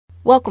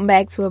Welcome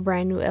back to a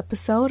brand new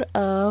episode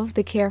of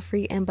the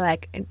Carefree and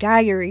Black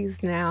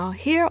Diaries. Now,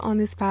 here on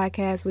this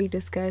podcast, we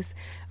discuss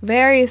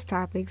various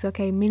topics,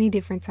 many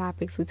different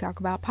topics. We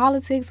talk about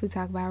politics, we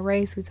talk about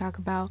race, we talk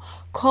about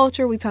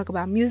culture, we talk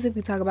about music,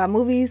 we talk about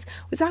movies,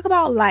 we talk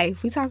about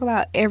life, we talk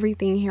about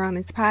everything here on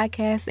this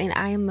podcast, and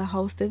I am the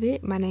host of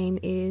it. My name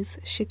is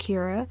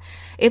Shakira.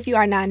 If you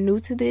are not new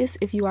to this,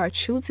 if you are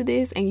true to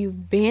this, and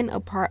you've been a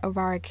part of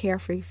our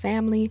Carefree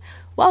family,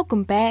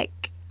 welcome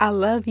back. I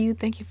love you.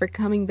 Thank you for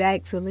coming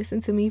back to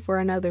listen to me for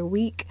another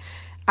week.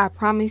 I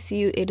promise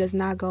you it does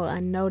not go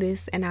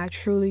unnoticed, and I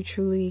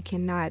truly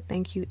cannot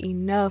thank you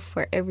enough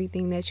for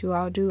everything that you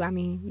all do. I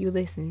mean, you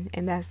listen,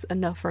 and that's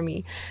enough for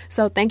me.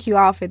 So thank you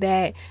all for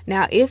that.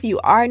 Now, if you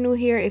are new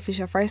here, if it's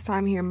your first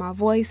time hearing my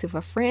voice, if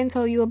a friend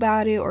told you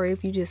about it, or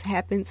if you just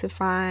happened to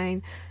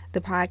find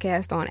the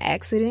podcast on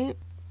accident,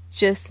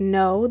 just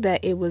know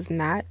that it was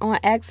not on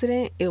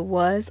accident. It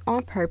was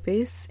on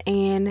purpose.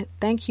 And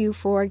thank you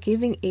for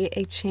giving it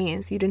a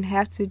chance. You didn't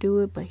have to do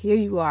it, but here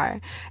you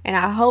are. And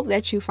I hope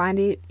that you find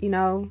it,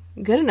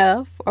 good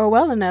enough or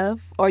well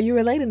enough or you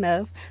relate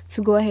enough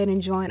to go ahead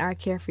and join our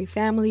Carefree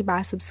family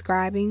by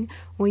subscribing.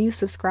 When you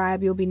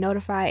subscribe, you'll be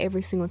notified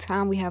every single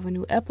time we have a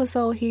new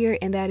episode here.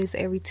 And that is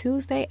every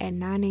Tuesday at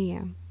 9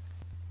 a.m.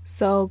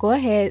 So go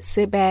ahead,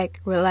 sit back,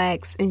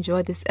 relax,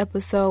 enjoy this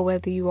episode,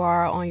 whether you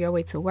are on your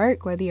way to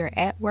work, whether you're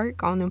at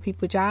work, on them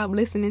people job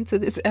listening to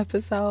this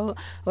episode,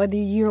 whether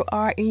you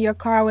are in your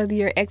car, whether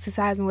you're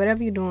exercising,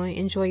 whatever you're doing,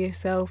 enjoy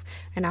yourself.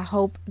 And I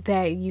hope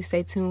that you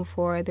stay tuned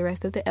for the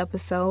rest of the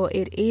episode.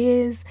 It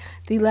is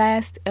the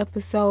last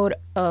episode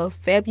of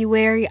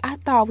February. I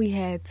thought we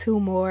had two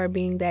more,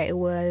 being that it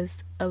was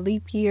a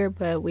leap year,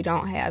 but we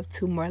don't have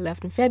two more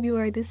left in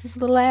February. This is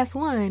the last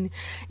one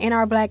in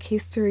our Black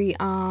History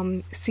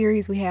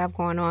series we have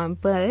going on,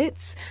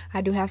 but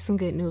I do have some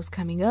good news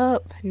coming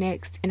up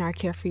next in our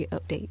Carefree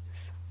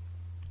updates.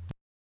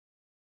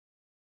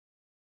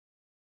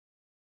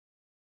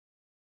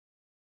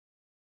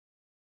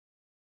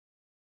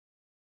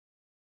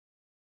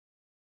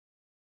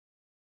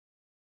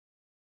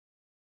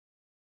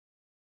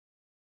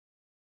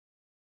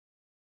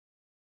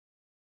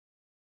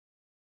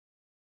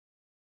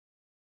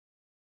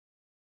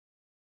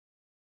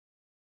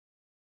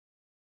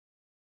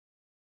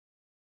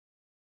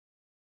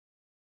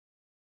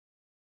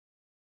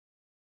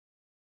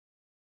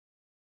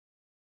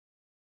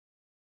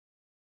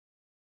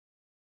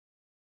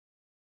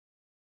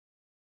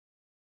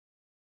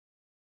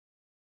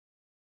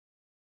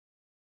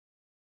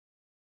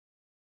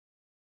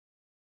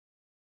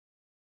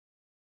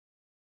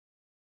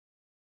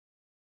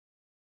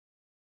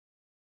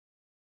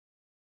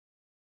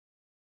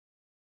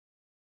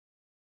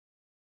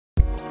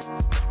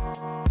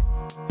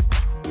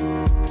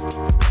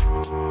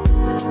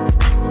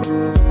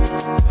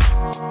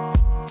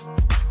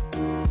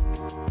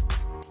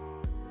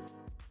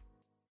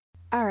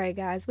 Alright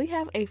guys, we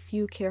have a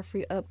few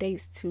Carefree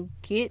updates to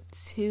get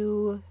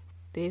to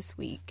this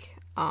week.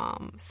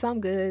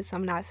 Some good,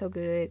 some not so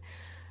good.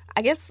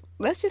 I guess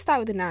let's just start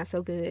with the not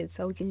so good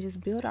so we can just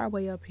build our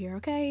way up here,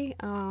 okay?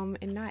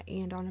 And not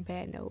end on a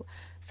bad note.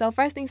 So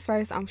first things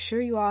first, I'm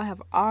sure you all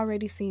have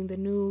already seen the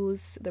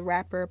news. The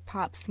rapper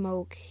Pop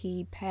Smoke,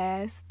 he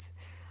passed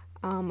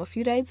a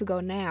few days ago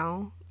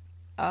now.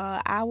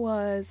 I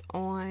was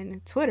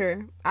on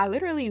Twitter. I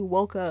literally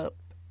woke up,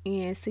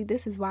 and see,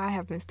 this is why I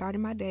have been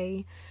starting my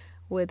day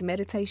with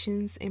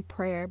meditations and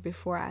prayer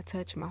before I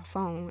touch my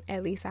phone.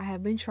 At least I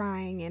have been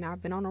trying, and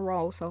I've been on a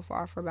roll so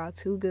far for about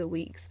 2 good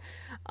weeks.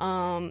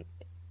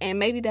 And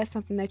maybe that's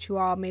something that you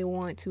all may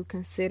want to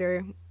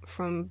consider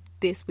from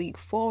this week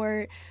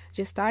forward.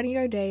 Just starting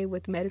your day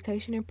with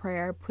meditation and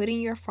prayer, putting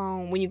your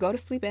phone, when you go to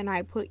sleep at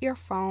night, put your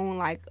phone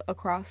like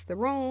across the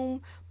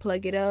room,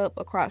 plug it up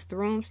across the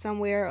room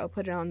somewhere, or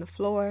put it on the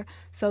floor,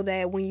 so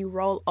that when you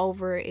roll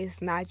over,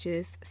 it's not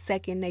just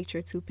second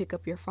nature to pick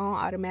up your phone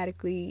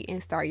automatically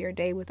and start your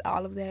day with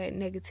all of that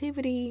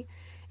negativity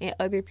and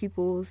other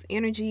people's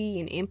energy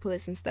and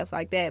inputs and stuff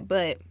like that.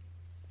 But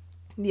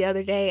the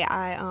other day,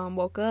 I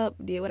woke up,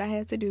 did what I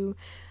had to do,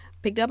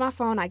 picked up my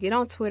phone, I get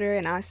on Twitter,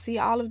 and I see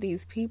all of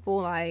these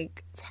people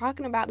like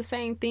talking about the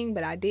same thing,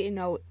 but I didn't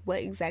know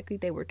what exactly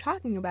they were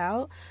talking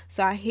about.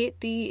 So I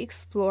hit the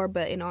explore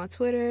button on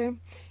Twitter,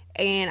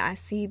 and I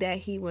see that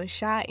he was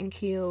shot and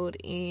killed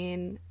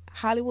in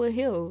Hollywood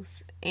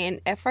Hills. And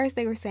at first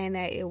they were saying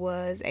that it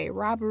was a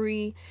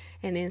robbery,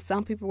 and then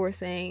some people were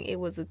saying it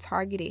was a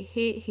targeted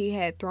hit. He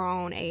had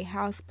thrown a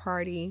house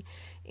party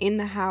in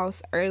the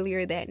house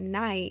earlier that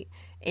night,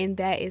 and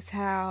that is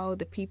how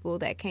the people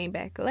that came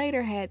back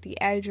later had the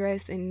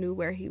address and knew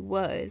where he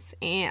was.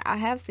 And I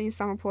have seen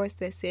some reports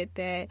that said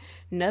that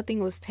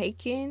nothing was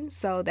taken,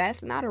 so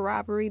that's not a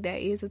robbery, that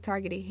is a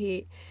targeted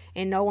hit,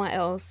 and no one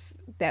else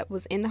that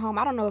was in the home.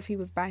 I don't know if he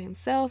was by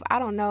himself, I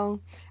don't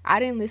know. I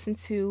didn't listen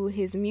to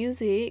his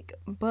music,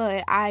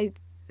 but I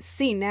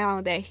see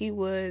now that he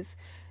was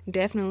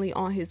definitely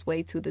on his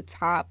way to the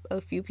top.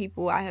 A few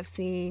people I have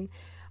seen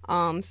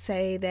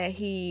say that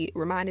he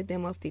reminded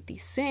them of 50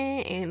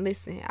 Cent. And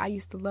listen, I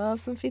used to love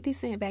some 50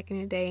 Cent back in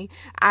the day.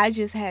 I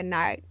just had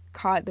not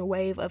caught the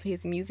wave of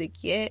his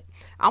music yet.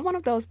 I'm one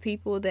of those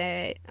people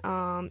that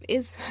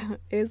it's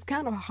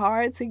kind of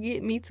hard to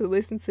get me to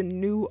listen to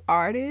new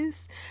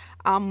artists.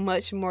 I'm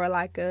much more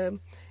like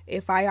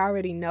if I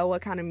already know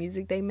what kind of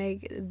music they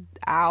make,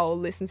 I'll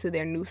listen to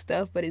their new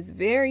stuff. But it's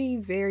very,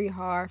 very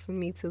hard for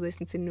me to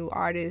listen to new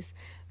artists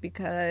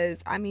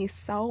because, I mean,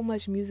 so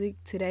much music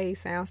today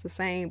sounds the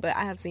same. But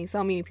I have seen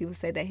so many people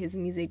say that his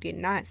music did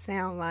not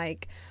sound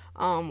like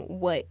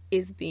what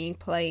is being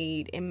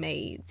played and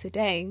made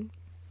today.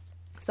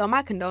 So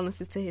my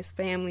condolences to his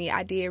family.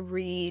 I did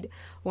read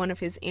one of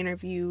his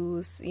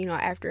interviews,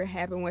 after it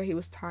happened, where he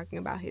was talking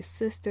about his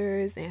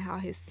sisters and how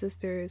his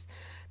sisters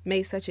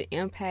made such an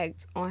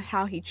impact on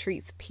how he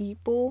treats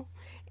people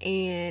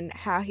and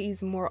how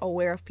he's more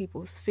aware of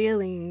people's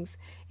feelings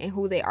and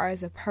who they are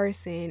as a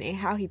person and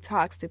how he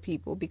talks to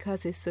people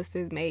because his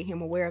sisters made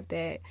him aware of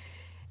that.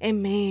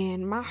 And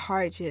man, my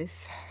heart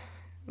just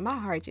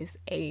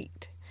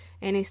ached,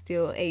 and it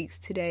still aches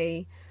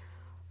today.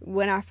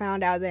 When I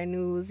found out that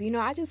news,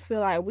 I just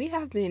feel like we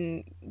have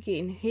been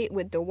getting hit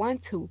with the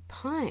 1-2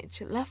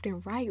 punch, left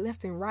and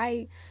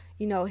right.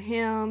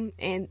 Him,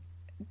 and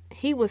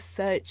he was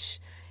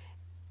such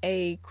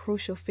a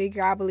crucial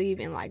figure, I believe,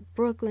 in like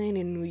Brooklyn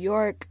and New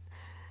York.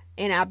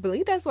 And I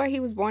believe that's where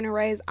he was born and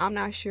raised. I'm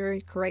not sure.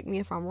 Correct me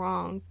if I'm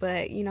wrong.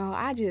 But,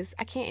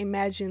 I can't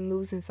imagine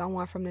losing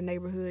someone from the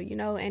neighborhood,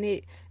 and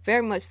it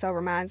very much so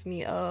reminds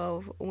me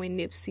of when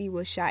Nipsey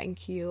was shot and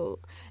killed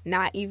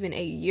not even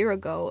a year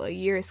ago. A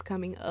year is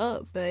coming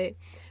up. But,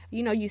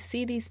 you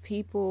see these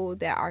people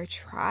that are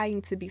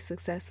trying to be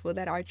successful,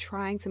 that are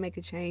trying to make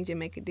a change and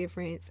make a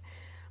difference.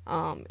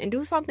 And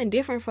do something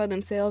different for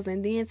themselves,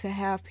 and then to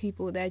have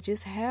people that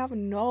just have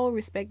no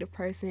respect of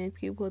person,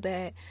 people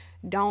that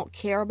don't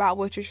care about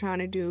what you're trying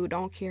to do,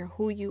 don't care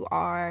who you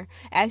are.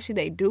 Actually,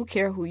 they do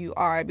care who you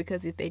are,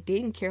 because if they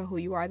didn't care who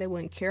you are, they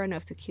wouldn't care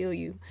enough to kill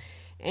you.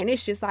 And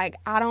it's just like,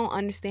 I don't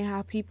understand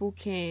how people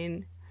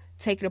can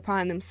take it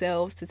upon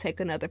themselves to take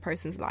another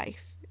person's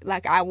life.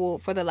 Like,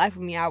 for the life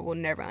of me, I will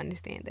never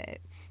understand that.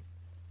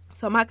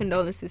 So my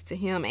condolences to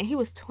him. And he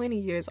was 20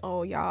 years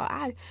old, y'all.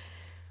 I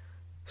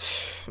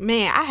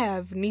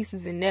have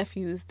nieces and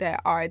nephews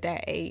that are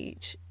that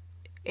age,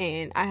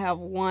 and I have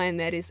one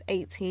that is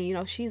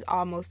 18. She's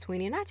almost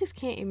 20, and I just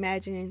can't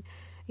imagine,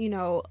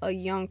 a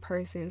young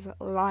person's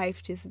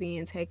life just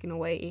being taken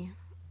away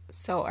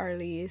so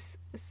early. It's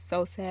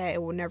so sad.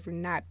 It will never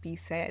not be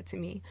sad to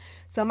me.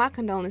 So my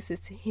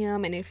condolences to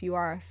him, and if you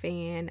are a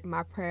fan,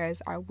 my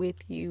prayers are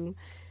with you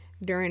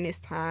during this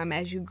time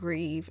as you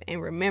grieve.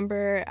 And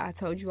remember, I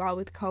told you all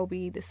with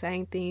Kobe the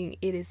same thing.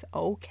 It is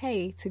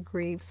okay to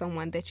grieve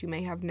someone that you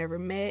may have never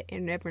met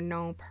and never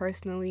known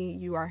personally.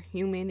 You are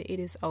human. It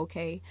is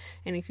okay.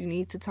 And if you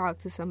need to talk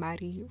to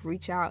somebody,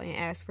 reach out and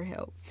ask for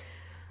help.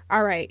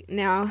 All right,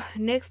 now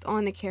next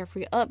on the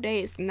Carefree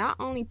updates, not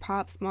only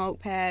Pop Smoke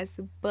passed,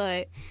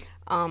 but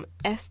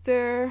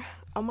Esther,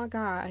 oh my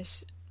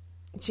gosh,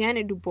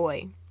 Janet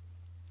DuBois,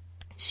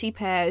 she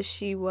passed.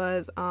 She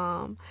was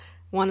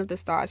one of the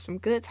stars from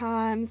Good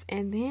Times,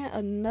 and then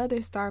another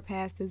star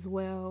passed as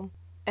well.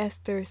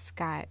 Esther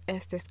Scott,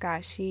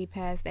 she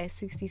passed at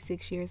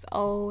 66 years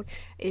old.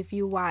 If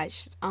you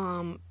watched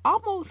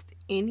almost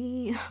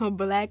any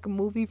black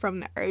movie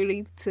from the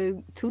early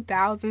to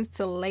 2000s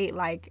to late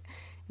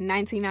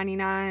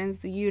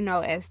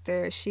 1999s,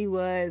 Esther. She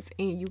was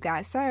in You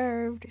Got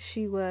Served,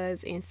 she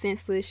was in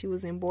Senseless, she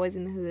was in Boys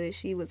in the Hood,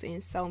 she was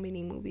in so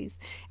many movies,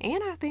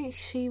 and I think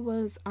she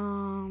was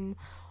on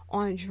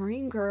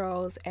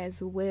Dreamgirls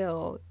as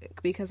well,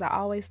 because I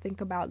always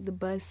think about the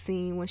bus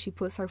scene when she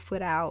puts her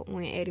foot out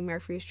when Eddie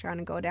Murphy is trying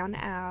to go down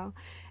the aisle,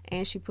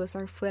 and she puts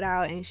her foot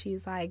out and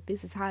she's like,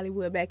 "This is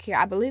Hollywood back here."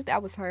 I believe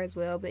that was her as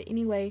well. But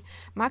anyway,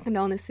 my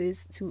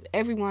condolences to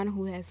everyone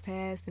who has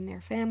passed and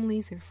their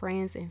families and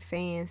friends and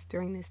fans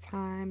during this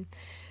time.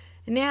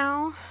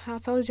 Now, I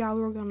told y'all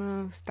we were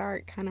gonna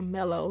start kind of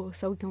mellow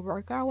so we can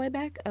work our way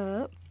back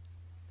up.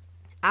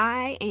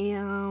 I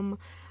am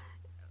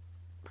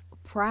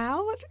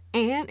proud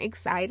and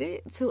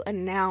excited to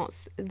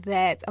announce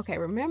that,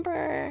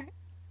 remember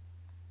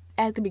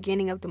at the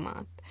beginning of the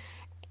month,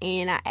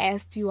 and I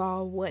asked you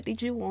all, what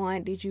did you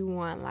want? Did you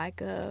want like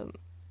a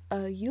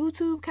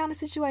YouTube kind of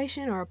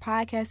situation or a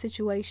podcast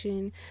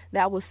situation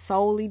that was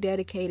solely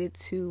dedicated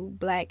to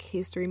Black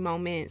history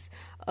moments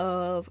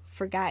of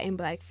forgotten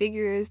Black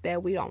figures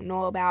that we don't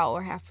know about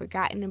or have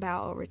forgotten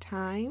about over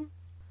time?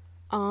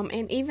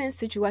 And even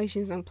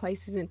situations and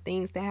places and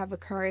things that have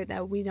occurred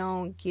that we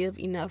don't give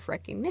enough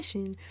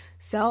recognition.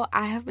 So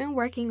I have been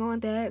working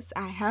on that.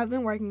 I have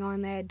been working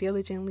on that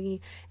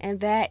diligently, and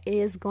that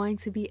is going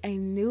to be a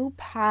new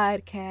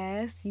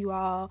podcast. You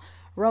all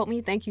wrote me.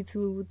 Thank you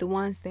to the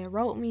ones that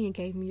wrote me and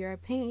gave me your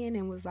opinion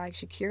and was like,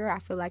 "Shakira, I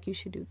feel like you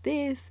should do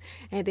this."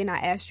 And then I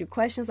asked you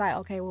questions like,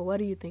 "Okay, well, what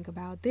do you think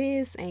about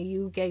this?" And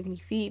you gave me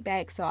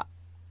feedback. So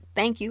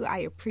thank you. I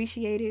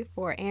appreciate it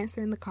for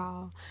answering the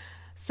call.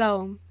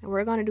 So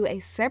we're going to do a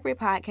separate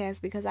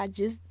podcast because I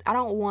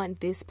don't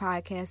want this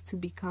podcast to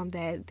become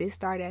that. This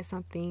started as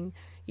something,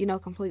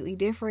 completely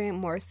different,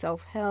 more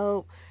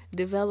self-help,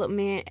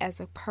 development as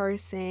a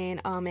person,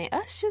 and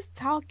us just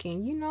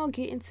talking,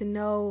 getting to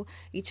know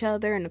each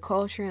other and the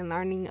culture and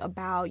learning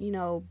about,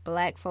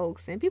 Black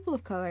folks and people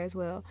of color as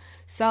well.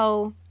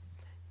 So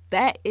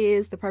that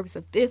is the purpose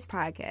of this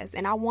podcast,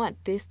 and I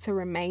want this to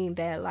remain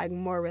that, like,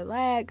 more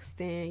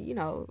relaxed and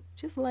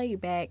just laid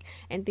back.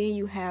 And then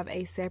you have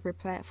a separate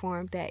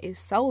platform that is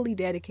solely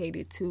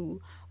dedicated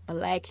to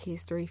Black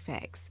history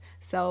facts.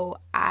 So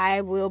I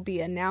will be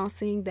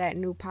announcing that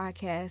new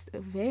podcast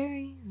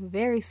very,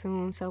 very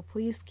soon, so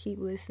please keep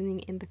listening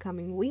in the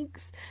coming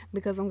weeks,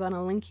 because I'm going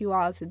to link you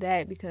all to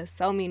that, because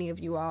so many of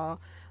you all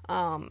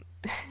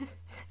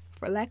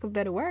for lack of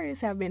better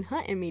words, have been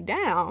hunting me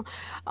down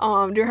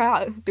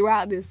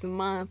throughout this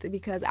month,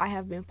 because I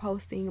have been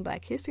posting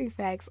Black history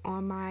facts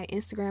on my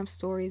Instagram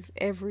stories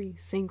every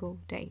single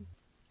day.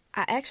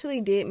 I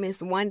actually did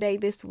miss one day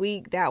this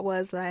week. That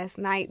was last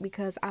night,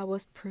 because I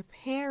was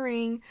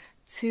preparing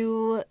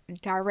to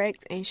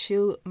direct and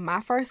shoot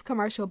my first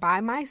commercial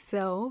by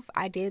myself.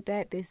 I did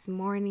that this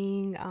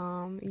morning.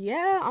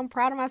 I'm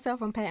proud of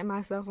myself. I'm patting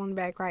myself on the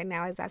back right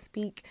now as I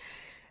speak.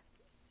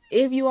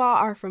 If you all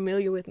are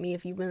familiar with me,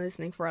 if you've been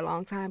listening for a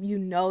long time, you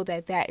know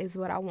that is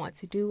what I want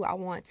to do. I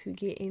want to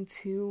get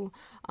into,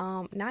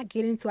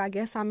 I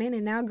guess I'm in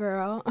it now,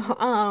 girl.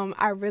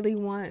 I really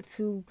want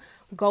to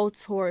go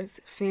towards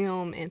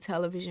film and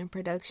television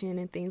production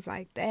and things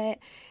like that.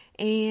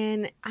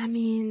 And I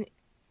mean,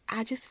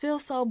 I just feel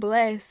so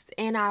blessed.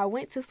 And I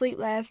went to sleep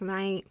last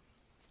night.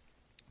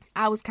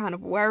 I was kind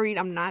of worried.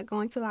 I'm not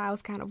going to lie. I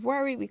was kind of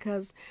worried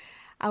because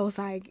I was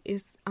like,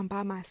 I'm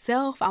by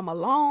myself. I'm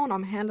alone.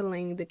 I'm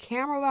handling the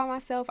camera by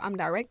myself. I'm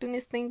directing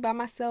this thing by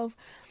myself.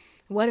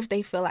 What if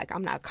they feel like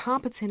I'm not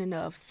competent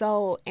enough?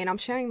 So, and I'm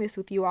sharing this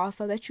with you all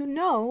so that you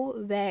know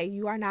that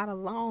you are not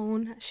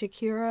alone.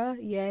 Shakira,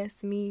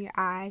 yes, me,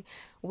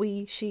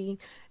 we, she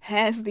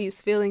has these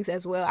feelings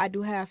as well. I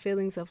do have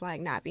feelings of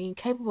like not being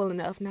capable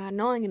enough, not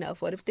knowing enough.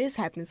 What if this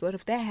happens? What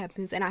if that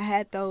happens? And I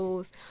had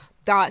those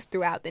thoughts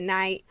throughout the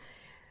night.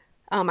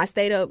 I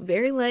stayed up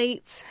very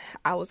late.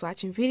 I was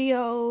watching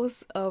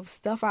videos of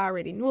stuff I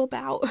already knew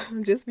about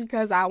just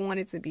because I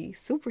wanted to be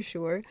super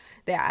sure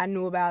that I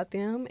knew about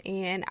them.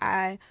 And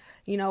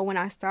when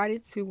I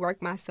started to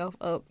work myself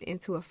up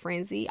into a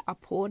frenzy, I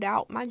pulled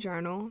out my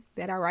journal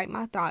that I write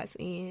my thoughts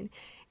in.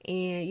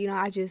 And,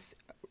 I just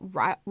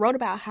wrote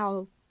about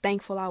how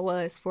thankful I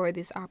was for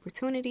this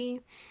opportunity.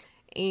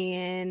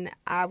 And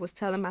I was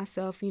telling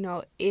myself,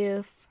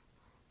 if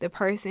the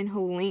person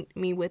who linked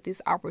me with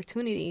this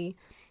opportunity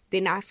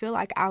did not feel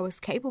like I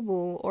was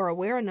capable or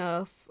aware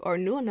enough or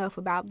knew enough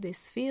about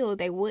this field,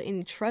 they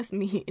wouldn't trust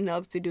me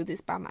enough to do this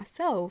by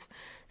myself.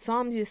 So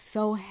I'm just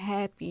so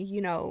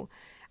happy,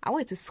 I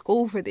went to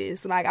school for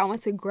this. Like, I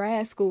went to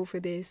grad school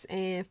for this,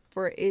 and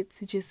for it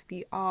to just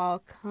be all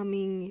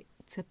coming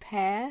to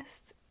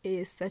pass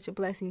is such a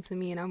blessing to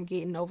me, and I'm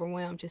getting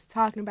overwhelmed just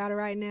talking about it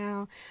right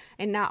now.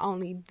 And not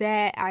only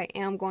that, I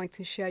am going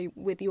to share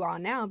with you all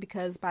now,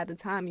 because by the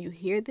time you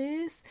hear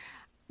this,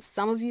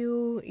 some of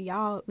you,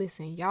 y'all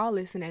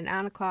listen at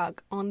 9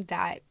 o'clock on the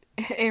dot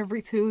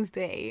every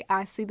Tuesday.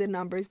 I see the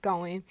numbers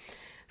going.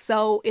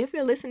 So if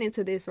you're listening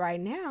to this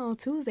right now,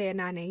 Tuesday at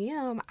 9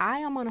 a.m., I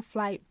am on a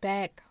flight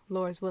back,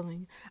 Lord's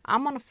willing.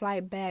 I'm on a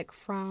flight back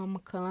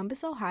from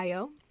Columbus,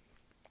 Ohio,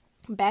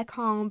 back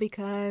home,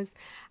 because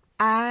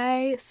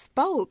I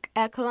spoke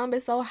at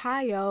Columbus,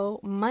 Ohio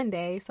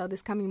Monday. So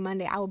this coming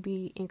Monday, I will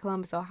be in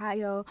Columbus,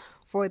 Ohio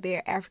for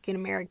their African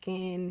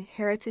American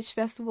Heritage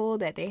Festival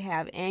that they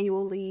have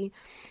annually.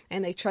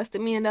 And they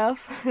trusted me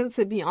enough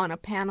to be on a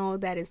panel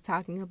that is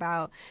talking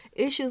about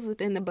issues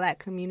within the Black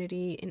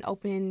community, an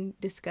open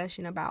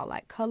discussion about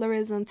like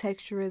colorism,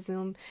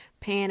 texturism,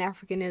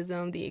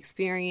 Pan-Africanism, the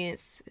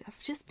experience of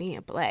just being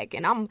Black.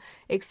 And I'm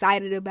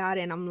excited about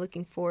it, and I'm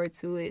looking forward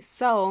to it.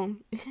 So,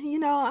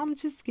 I'm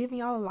just giving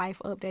y'all a life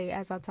update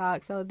as I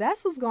talk. So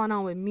that's what's going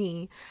on with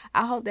me.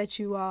 I hope that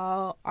you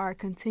all are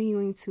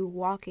continuing to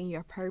walk in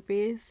your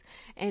purpose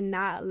and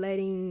not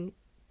letting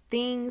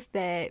things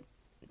that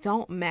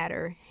don't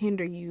matter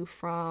hinder you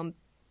from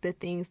the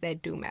things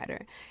that do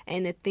matter.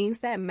 And the things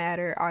that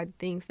matter are the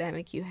things that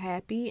make you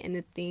happy, and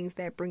the things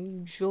that bring you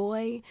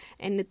joy,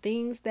 and the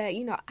things that,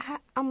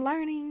 I'm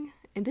learning.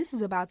 And this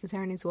is about to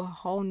turn into a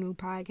whole new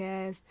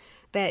podcast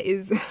that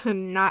is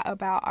not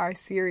about our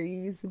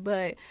series,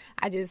 but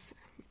I just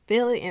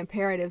feel it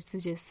imperative to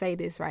just say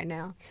this right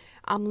now.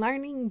 I'm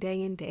learning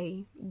day and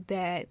day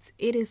that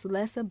it is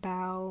less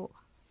about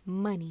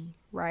money,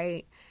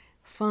 right?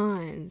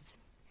 Funds,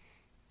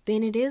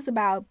 than it is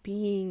about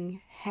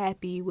being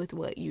happy with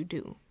what you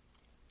do.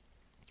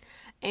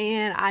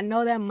 And I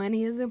know that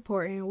money is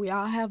important. We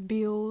all have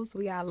bills.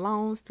 We got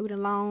loans,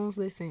 student loans.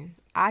 Listen,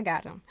 I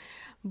got them.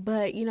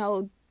 But,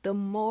 the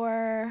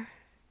more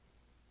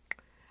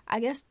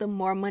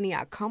money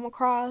I come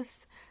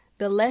across,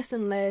 the less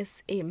and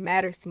less it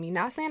matters to me.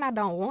 Not saying I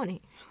don't want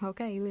it.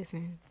 Okay,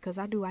 listen, because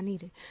I do. I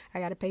need it. I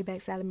got to pay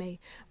back Sally Mae.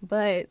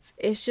 But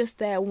it's just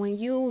that when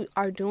you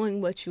are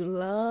doing what you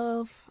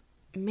love,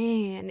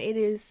 man, it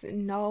is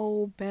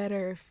no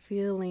better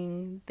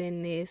feeling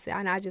than this.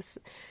 And I just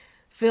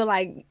feel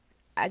like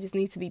I just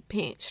need to be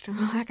pinched.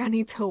 Like I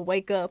need to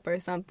wake up or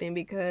something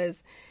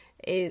because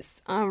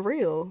it's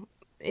unreal.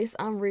 It's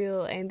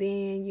unreal. And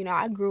then, you know,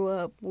 I grew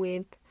up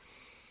with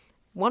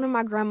one of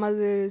my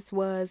grandmothers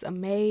was a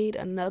maid.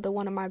 Another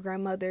one of my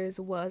grandmothers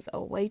was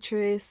a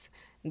waitress.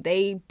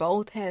 They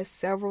both had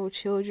several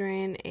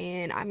children.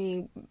 And I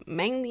mean,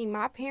 mainly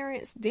my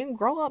parents didn't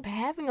grow up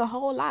having a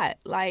whole lot,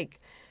 like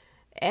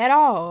at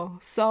all.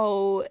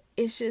 So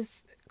it's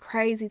just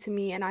crazy to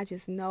me. And I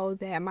just know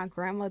that my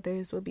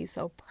grandmothers would be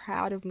so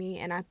proud of me.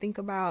 And I think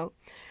about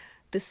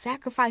the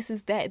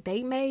sacrifices that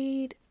they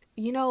made,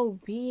 you know,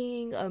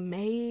 being a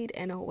maid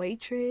and a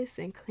waitress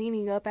and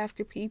cleaning up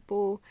after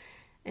people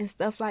and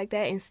stuff like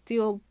that, and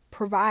still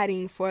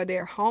providing for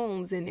their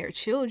homes and their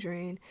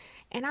children.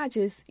 And I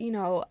just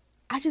know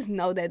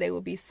that they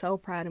would be so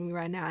proud of me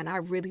right now. And I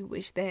really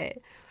wish that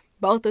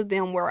both of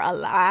them were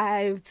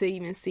alive to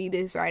even see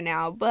this right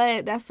now.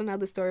 But that's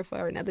another story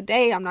for another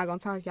day. I'm not going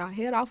to talk y'all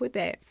head off with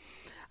that.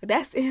 But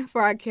that's it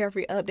for our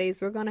Carefree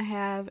updates. We're going to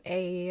have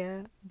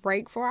a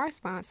break for our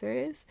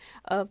sponsors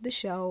of the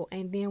show,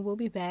 and then we'll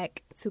be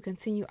back to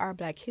continue our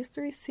Black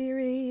History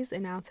series,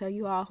 and I'll tell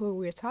you all who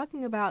we're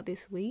talking about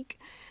this week.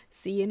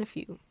 See you in a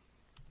few.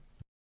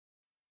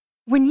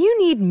 When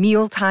you need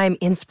mealtime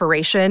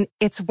inspiration,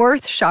 it's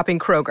worth shopping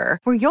Kroger,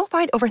 where you'll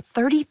find over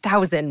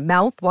 30,000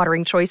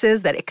 mouth-watering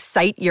choices that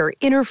excite your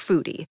inner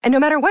foodie. And no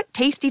matter what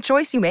tasty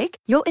choice you make,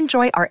 you'll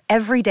enjoy our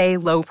everyday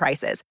low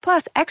prices,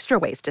 plus extra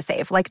ways to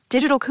save, like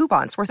digital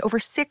coupons worth over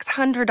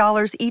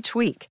 $600 each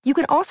week. You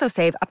can also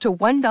save up to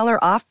 $1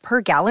 off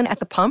per gallon at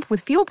the pump with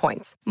fuel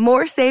points.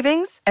 More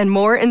savings and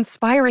more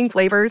inspiring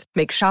flavors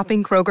make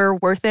shopping Kroger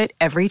worth it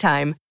every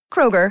time.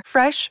 Kroger,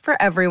 fresh for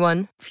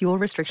everyone. Fuel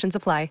restrictions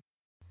apply.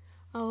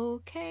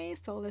 Okay,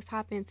 so let's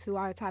hop into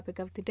our topic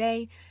of the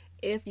day.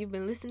 If you've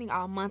been listening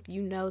all month,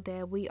 you know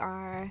that we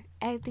are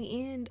at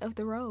the end of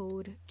the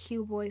road,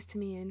 Cue Boys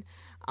II Men,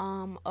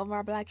 of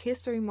our Black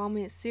History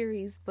Moment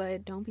series.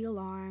 But don't be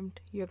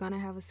alarmed. You're going to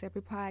have a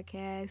separate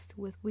podcast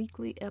with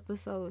weekly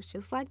episodes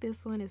just like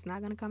this one. It's not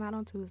going to come out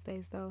on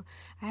Tuesdays, though.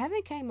 I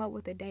haven't came up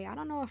with a day. I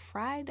don't know if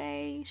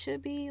Friday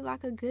should be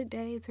like a good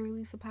day to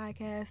release a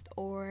podcast,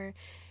 or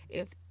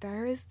if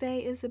Thursday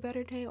is a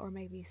better day, or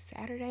maybe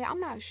Saturday.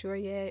 I'm not sure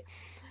yet.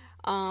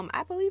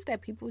 I believe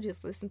that people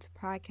just listen to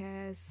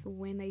podcasts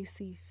when they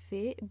see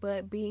fit,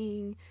 but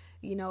being,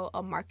 you know,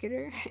 a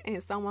marketer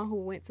and someone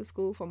who went to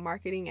school for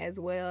marketing as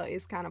well,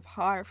 it's kind of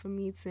hard for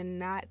me to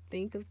not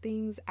think of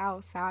things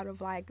outside of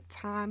like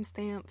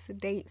timestamps,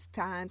 dates,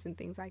 times, and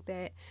things like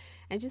that,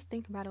 and just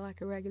think about it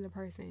like a regular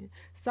person.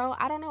 So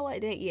I don't know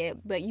what date yet,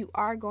 but you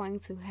are going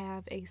to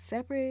have a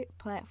separate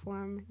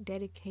platform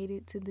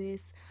dedicated to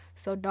this.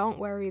 So don't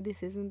worry,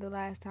 this isn't the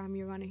last time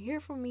you're going to hear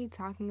from me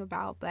talking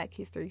about Black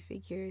history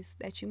figures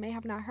that you may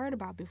have not heard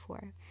about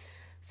before.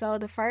 So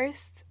the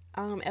first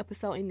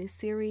episode in this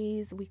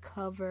series, we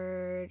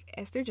covered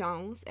Esther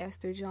Jones.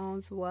 Esther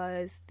Jones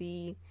was to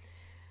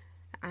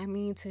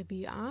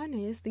be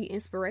honest, the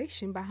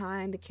inspiration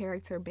behind the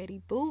character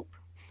Betty Boop.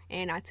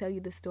 And I tell you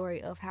the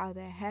story of how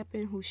that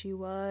happened, who she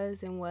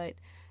was, and what,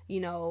 you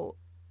know,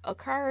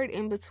 occurred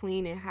in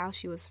between, and how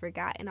she was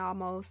forgotten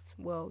almost.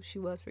 Well, she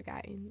was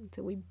forgotten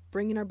until we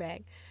bringing her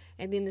back.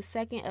 And then the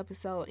second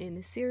episode in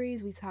the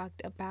series, we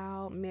talked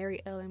about Mary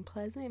Ellen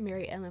Pleasant.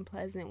 Mary Ellen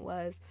Pleasant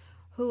was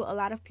who a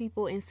lot of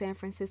people in San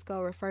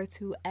Francisco refer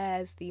to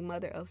as the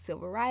mother of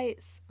civil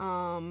rights.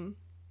 Mary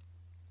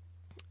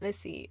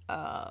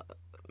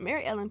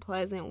Ellen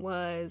Pleasant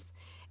was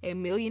a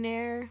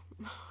millionaire.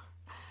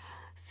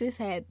 Sis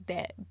had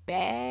that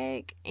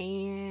bag,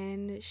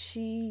 and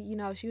she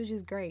was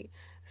just great.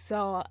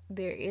 So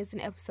there is an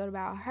episode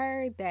about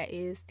her. That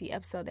is the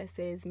episode that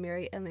says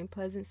Mary Ellen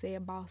Pleasant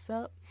said boss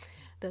up.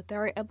 The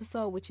third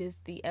episode, which is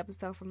the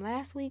episode from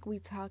last week, we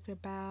talked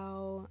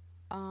about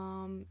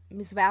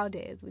Miss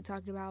Valdez. We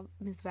talked about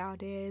Miss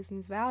Valdez.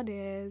 Miss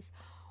Valdez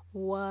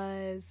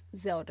was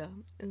Zelda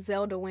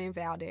Wynn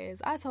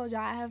Valdez. I told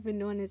y'all I have been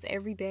doing this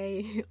every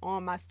day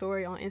on my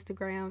story on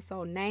Instagram.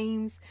 So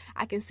names,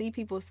 I can see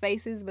people's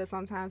faces, but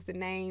sometimes the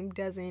name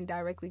doesn't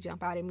directly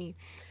jump out at me.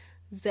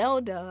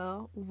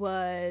 Zelda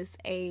was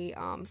a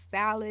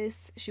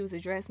stylist. She was a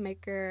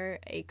dressmaker,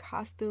 a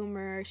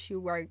costumer. She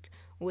worked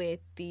with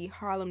the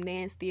Harlem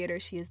Dance Theater.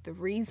 She is the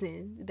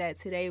reason that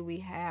today we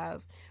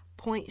have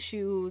point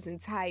shoes and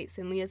tights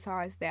and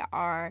leotards that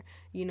are,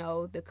 you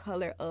know, the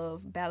color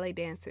of ballet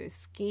dancers'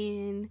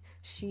 skin.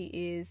 She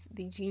is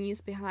the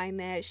genius behind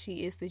that.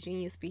 She is the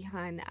genius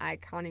behind the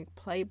iconic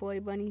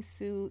Playboy bunny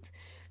suit.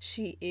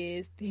 She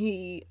is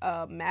the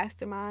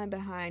mastermind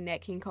behind Nat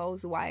King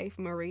Cole's wife,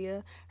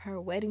 Maria,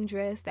 her wedding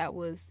dress that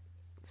was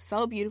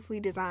so beautifully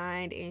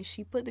designed, and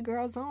she put the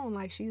girls on.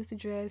 Like, she used to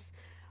dress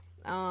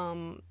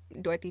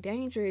Dorothy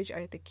Dandridge,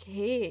 Eartha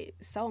Kitt,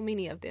 so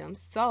many of them.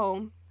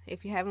 So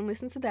If you haven't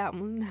listened to that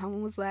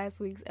one was last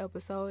week's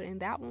episode, and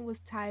that one was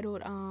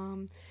titled,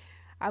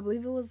 I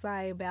believe it was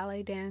like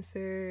ballet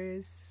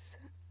dancers,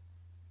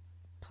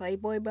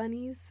 Playboy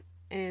bunnies,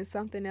 and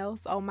something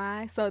else. Oh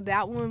my! So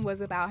that one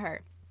was about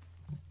her.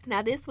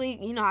 Now this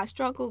week, I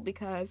struggled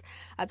because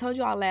I told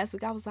you all last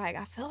week, I was like,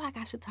 I feel like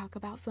I should talk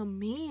about some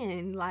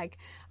men. Like,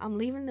 I'm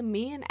leaving the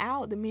men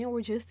out. The men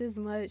were just as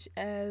much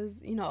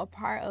as, a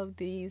part of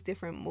these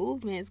different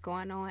movements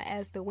going on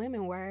as the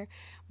women were.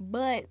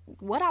 But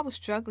what I was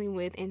struggling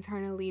with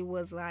internally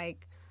was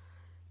like,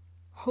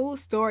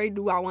 whose story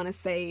do I want to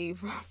save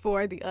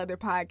for the other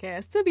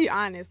podcast? To be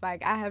honest,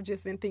 like, I have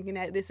just been thinking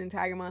that this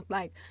entire month,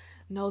 like,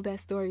 no, that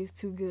story is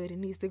too good. It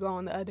needs to go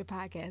on the other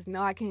podcast.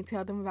 No, I can't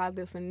tell them about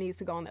this one. It needs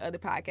to go on the other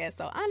podcast.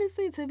 So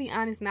honestly, to be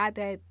honest, not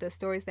that the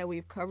stories that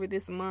we've covered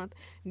this month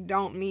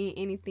don't mean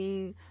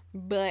anything,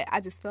 but I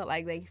just felt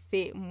like they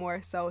fit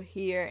more so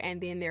here.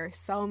 And then there are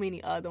so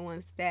many other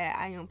ones that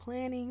I am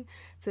planning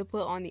to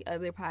put on the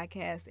other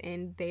podcast,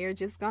 and they're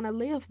just going to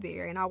live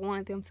there. And I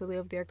want them to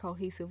live there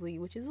cohesively,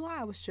 which is why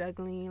I was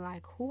struggling.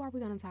 Like, who are we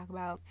going to talk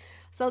about?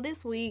 So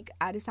this week,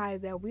 I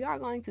decided that we are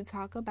going to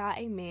talk about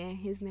a man.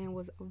 His name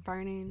was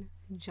Vernon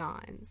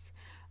Johns.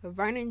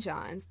 Vernon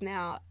Johns.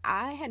 Now,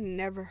 I had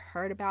never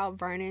heard about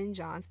Vernon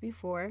Johns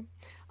before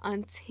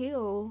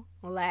until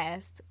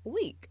last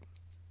week.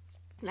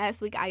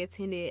 Last week, I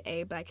attended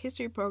a Black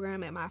History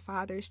program at my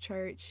father's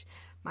church,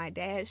 my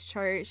dad's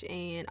church,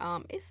 and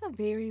it's a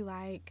very,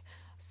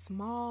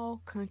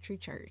 small country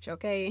church,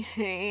 okay?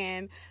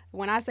 And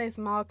when I say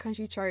small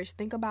country church,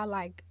 think about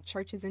like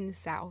churches in the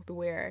South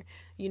where,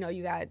 you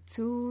got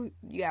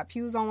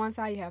pews on one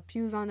side, you have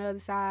pews on the other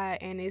side,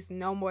 and it's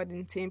no more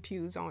than 10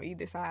 pews on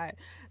either side.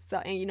 So,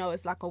 and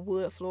it's like a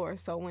wood floor,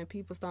 so when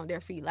people stomp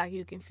their feet, like,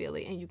 you can feel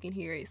it and you can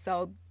hear it.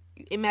 So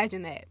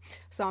imagine that.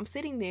 So I'm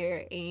sitting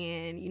there,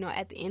 and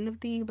at the end of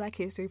the Black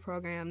History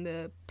program,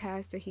 the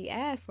pastor, he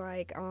asked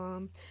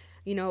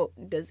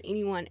does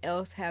anyone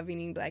else have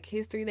any Black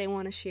history they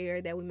want to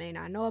share that we may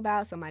not know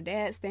about? So my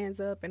dad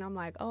stands up, and I'm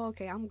like, oh,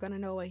 okay, I'm gonna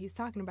know what he's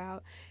talking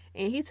about.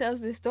 And he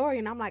tells this story,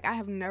 and I'm like, I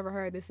have never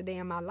heard this a day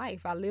in my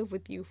life. I lived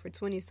with you for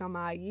 20 some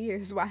odd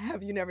years. Why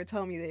have you never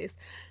told me this?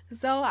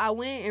 So I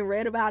went and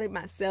read about it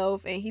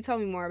myself, and he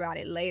told me more about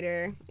it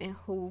later and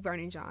who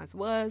Vernon Johns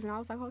was. And I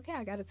was like, okay,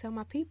 I got to tell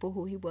my people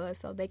who he was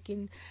so they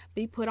can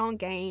be put on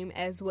game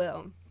as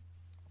well.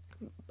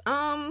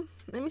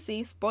 Let me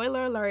see.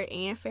 Spoiler alert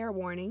and fair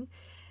warning.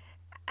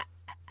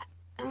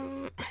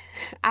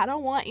 I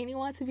don't want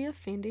anyone to be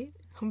offended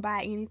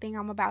by anything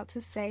I'm about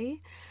to say.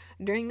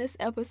 During this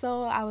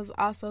episode, I was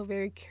also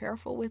very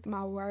careful with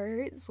my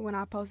words when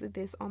I posted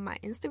this on my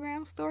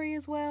Instagram story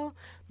as well,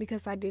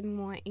 because I didn't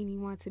want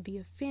anyone to be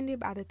offended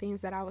by the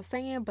things that I was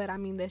saying. But I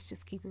mean, let's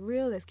just keep it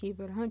real. Let's keep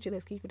it 100.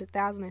 Let's keep it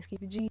 1,000. Let's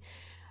keep it G.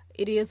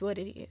 It is what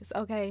it is,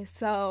 okay?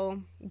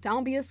 So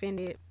don't be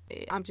offended.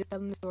 I'm just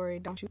telling the story.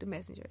 Don't shoot the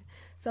messenger.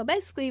 So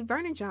basically,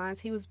 Vernon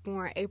Johns, he was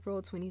born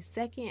April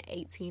 22nd,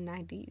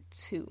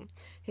 1892.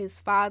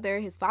 His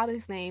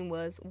father's name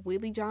was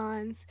Willie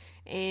Johns,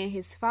 and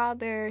his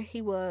father,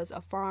 he was a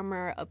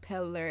farmer, a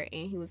peddler,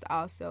 and he was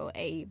also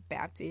a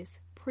Baptist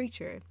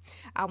preacher.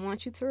 I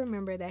want you to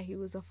remember that he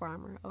was a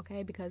farmer,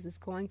 okay? Because it's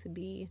going to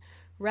be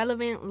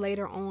relevant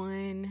later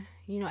on,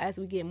 as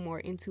we get more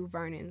into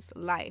Vernon's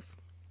life.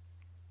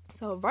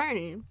 So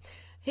Vernon,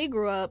 he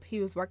grew up, he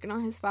was working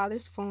on his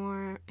father's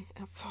farm,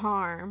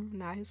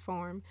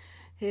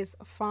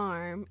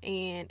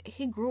 and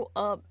he grew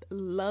up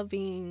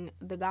loving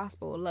the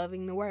gospel,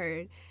 loving the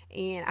word.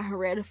 And I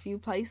read a few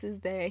places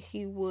that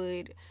he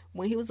would,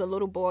 when he was a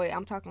little boy,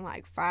 I'm talking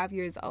like 5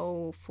 years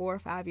old, 4 or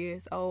 5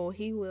 years old,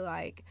 he would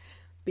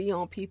be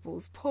on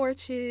people's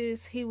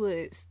porches. He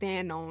would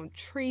stand on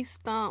tree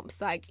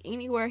stumps, like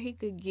anywhere he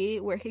could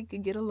get, where he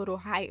could get a little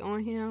height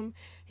on him.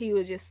 He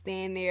would just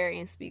stand there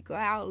and speak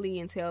loudly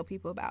and tell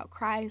people about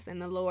Christ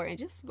and the Lord and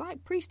just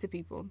preach to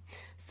people.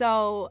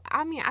 So,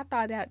 I mean, I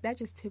thought that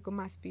just tickled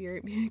my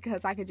spirit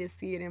because I could just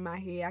see it in my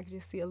head. I could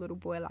just see a little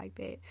boy like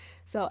that.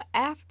 So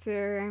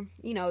after,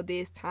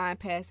 this time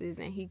passes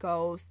and he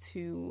goes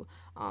to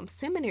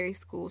seminary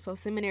school. So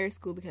seminary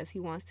school because he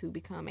wants to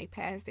become a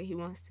pastor. He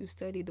wants to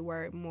study the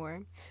word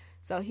more.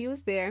 So he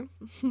was there.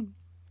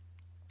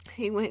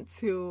 He went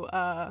to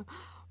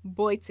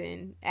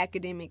Boynton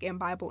Academic and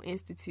Bible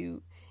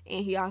Institute,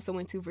 and he also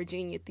went to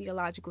Virginia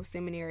Theological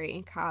Seminary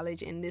in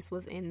college, and this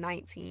was in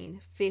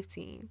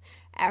 1915.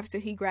 After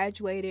he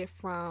graduated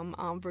from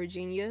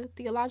Virginia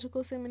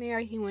Theological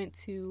Seminary, he went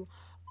to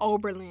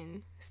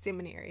Oberlin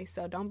Seminary.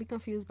 So don't be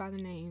confused by the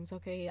names,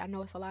 okay? I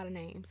know it's a lot of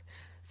names.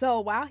 So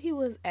while he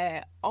was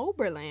at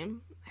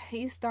Oberlin,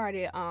 he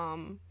started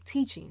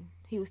teaching.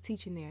 He was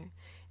teaching there,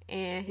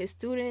 and his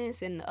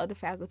students and the other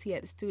faculty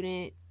at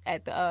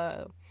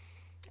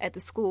the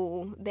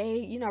school,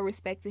 they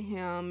respected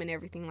him and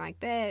everything like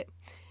that.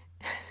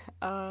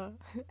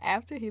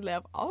 After he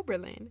left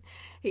Oberlin,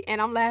 and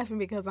I'm laughing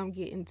because I'm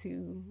getting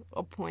to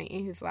a point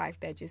in his life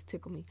that just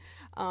tickled me.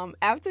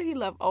 After he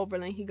left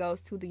Oberlin, he goes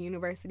to the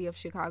University of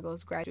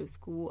Chicago's Graduate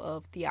School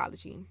of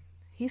Theology.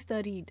 He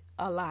studied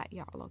a lot,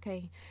 y'all,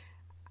 okay?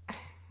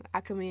 I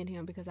commend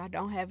him because I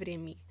don't have it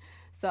in me.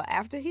 So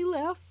after he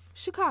left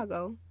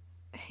Chicago,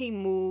 he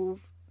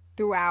moved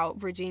throughout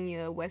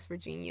Virginia, West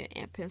Virginia,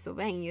 and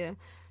Pennsylvania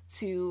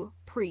to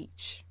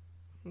preach,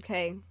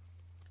 okay?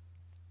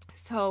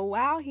 So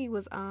while he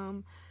was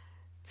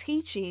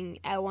teaching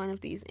at one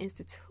of these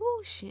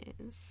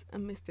institutions,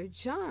 Mr.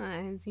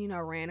 Johns,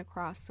 ran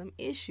across some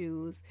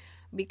issues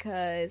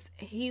because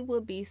he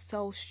would be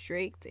so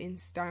strict and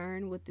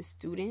stern with the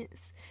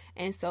students.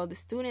 And so the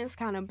students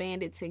kind of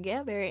banded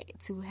together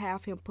to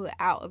have him put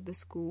out of the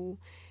school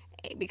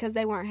because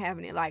they weren't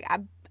having it. Like,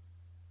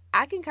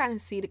 I can kind of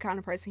see the kind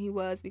of person he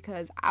was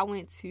because I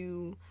went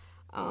to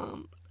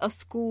a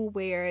school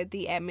where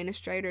the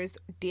administrators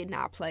did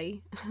not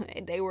play.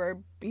 They were,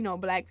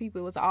 black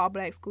people. It was an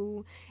all-black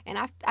school. And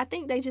I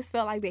think they just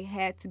felt like they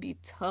had to be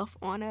tough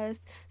on us.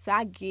 So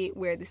I get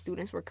where the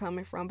students were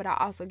coming from, but I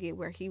also get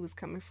where he was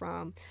coming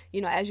from.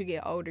 As you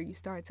get older, you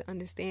start to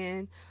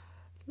understand.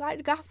 Like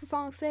the gospel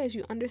song says,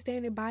 you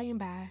understand it by and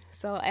by.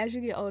 So as you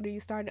get older, you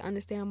start to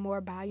understand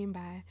more by and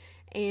by.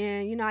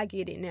 And, I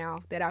get it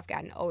now that I've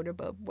gotten older.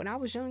 But when I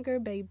was younger,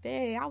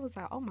 baby, I was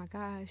like, oh my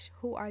gosh,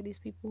 who are these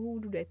people? Who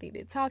do they think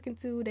they're talking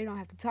to? They don't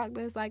have to talk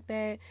to us like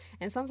that.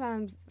 And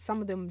sometimes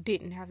some of them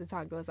didn't have to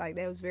talk to us like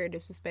that. It was very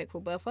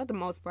disrespectful. But for the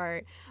most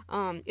part,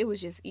 it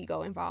was just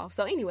ego involved.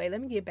 So anyway,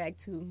 let me get back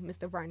to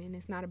Mr. Vernon.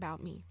 It's not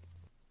about me.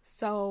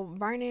 So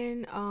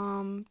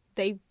Vernon,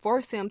 they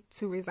forced him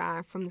to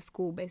resign from the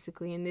school,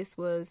 basically, and this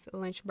was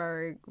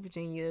Lynchburg,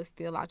 Virginia's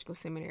Theological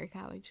Seminary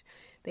College.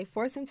 They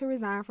forced him to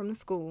resign from the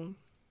school,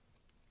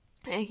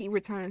 and he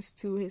returns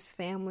to his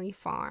family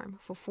farm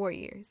for 4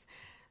 years.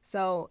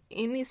 So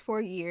in these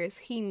 4 years,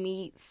 he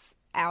meets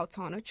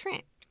Altona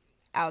Trent.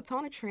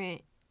 Altona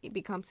Trent, it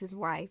becomes his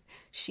wife.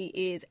 She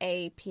is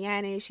a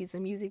pianist, she's a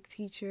music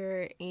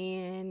teacher,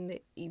 and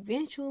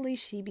eventually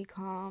she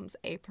becomes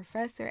a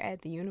professor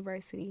at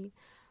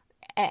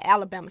at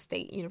Alabama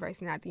State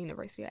University, not the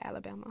University of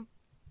Alabama.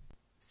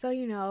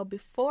 So,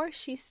 before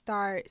she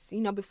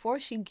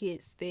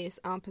gets this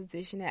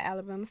position at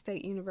Alabama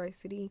State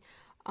University,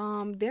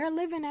 they're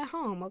living at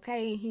home,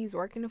 okay? He's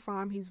working the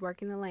farm, he's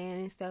working the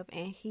land and stuff,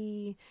 and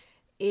he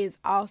is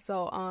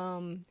also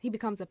he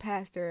becomes a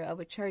pastor of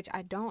a church.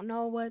 I don't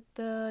know what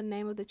the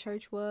name of the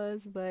church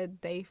was,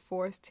 but they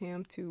forced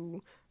him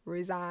to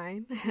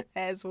resign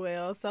as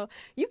well. So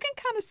you can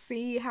kind of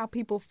see how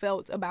people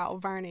felt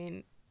about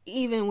Vernon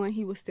even when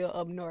he was still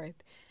up north.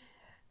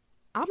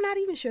 I'm not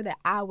even sure that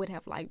I would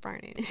have liked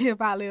Vernon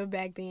if I lived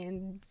back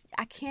then.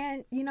 I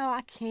can't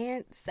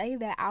say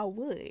that I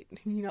would.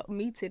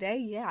 Me today,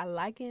 yeah, I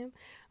like him.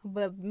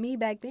 But me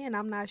back then,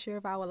 I'm not sure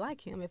if I would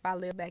like him if I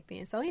lived back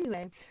then. So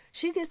anyway,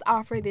 she gets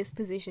offered this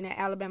position at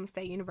Alabama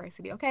State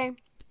University, okay?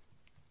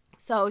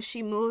 So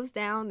she moves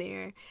down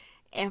there.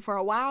 And for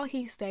a while,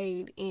 he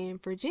stayed in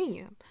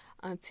Virginia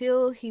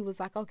until he was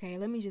like, okay,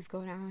 let me just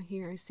go down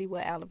here and see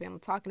what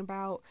Alabama's talking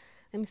about.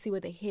 Let me see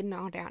what they're hitting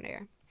on down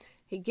there.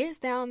 He gets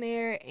down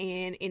there,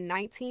 and in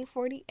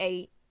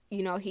 1948,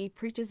 he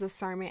preaches a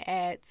sermon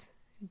at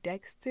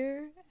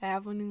Dexter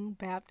Avenue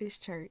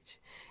Baptist Church.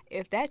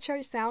 If that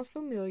church sounds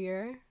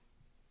familiar,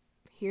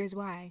 here's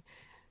why.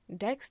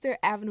 Dexter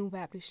Avenue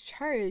Baptist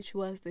Church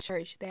was the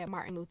church that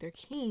Martin Luther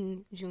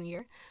King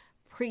Jr.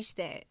 preached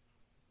at.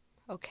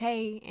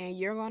 Okay, and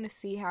you're going to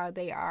see how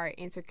they are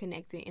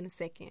interconnected in a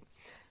second.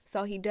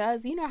 So he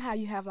does, how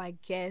you have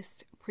like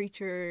guest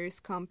preachers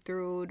come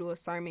through, do a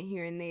sermon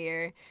here and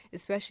there,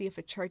 especially if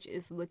a church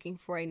is looking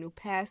for a new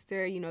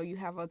pastor. You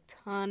have a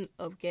ton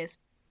of guest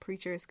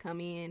preachers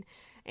come in,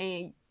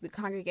 and the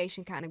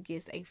congregation kind of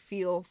gets a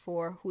feel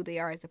for who they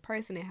are as a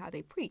person and how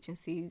they preach and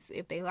sees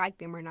if they like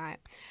them or not.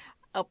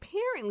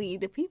 Apparently,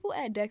 the people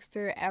at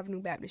Dexter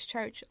Avenue Baptist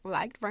Church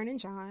liked Vernon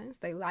Johns.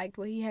 They liked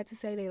what he had to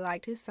say. They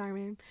liked his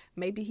sermon.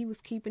 Maybe he was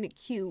keeping it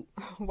cute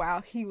while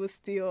he was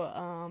still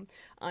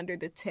under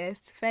the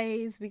test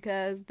phase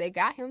because they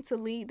got him to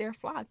lead their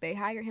flock. They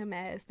hired him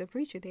as the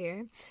preacher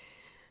there.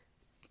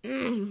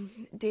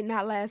 Did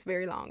not last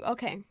very long.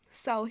 Okay,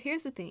 so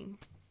here's the thing.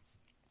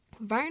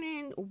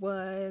 Vernon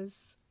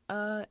was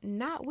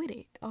not with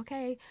it,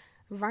 okay?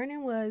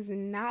 Vernon was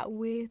not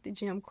with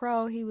Jim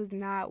Crow. He was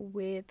not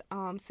with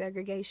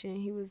segregation.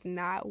 He was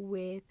not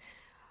with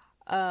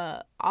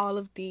all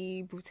of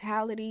the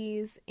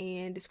brutalities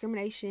and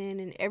discrimination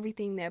and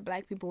everything that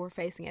black people were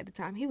facing at the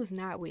time. He was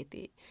not with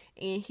it.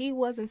 And he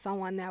wasn't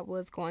someone that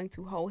was going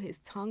to hold his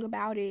tongue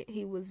about it.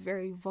 He was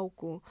very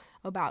vocal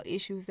about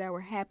issues that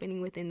were happening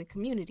within the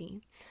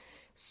community.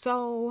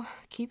 So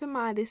keep in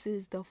mind, this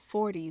is the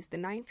 40s, the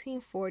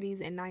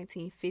 1940s and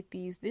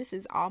 1950s. This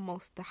is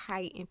almost the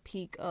height and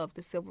peak of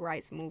the civil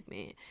rights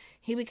movement.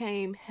 He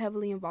became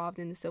heavily involved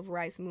in the civil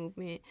rights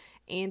movement,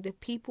 and the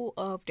people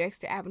of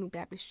Dexter Avenue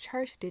Baptist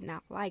Church did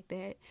not like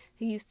that.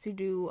 He used to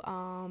do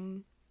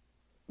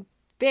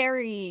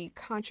very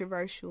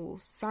controversial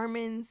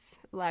sermons.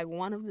 Like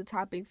one of the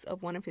topics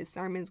of one of his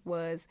sermons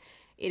was,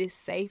 "It is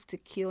safe to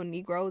kill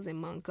Negroes in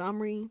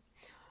Montgomery."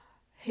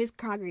 his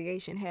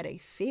congregation had a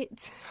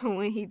fit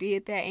when he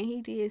did that, and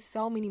he did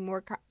so many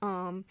more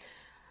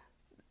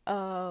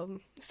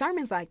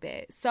sermons like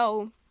that.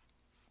 So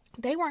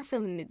they weren't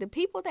feeling it. The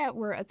people that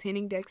were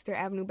attending Dexter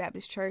Avenue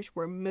Baptist Church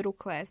were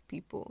middle-class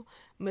people,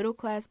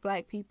 middle-class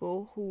black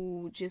people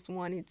who just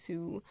wanted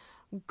to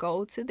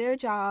go to their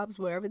jobs,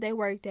 wherever they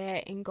worked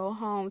at, and go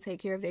home, take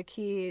care of their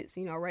kids,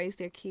 raise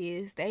their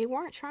kids. They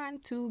weren't trying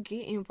to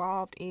get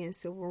involved in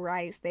civil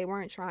rights. They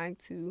weren't trying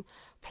to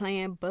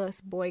plan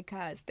bus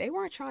boycotts. They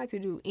weren't trying to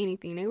do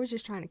anything. They were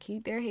just trying to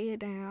keep their head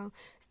down,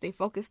 stay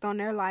focused on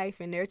their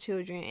life and their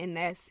children, and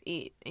that's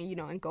it.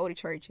 And go to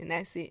church, and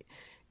that's it.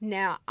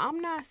 Now,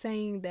 I'm not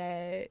saying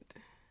that,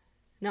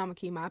 no, I'm going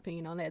to keep my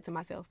opinion on that to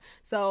myself.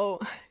 So,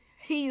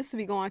 he used to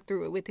be going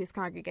through it with his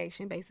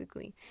congregation,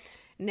 basically.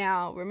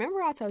 Now,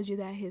 remember I told you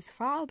that his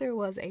father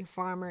was a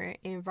farmer,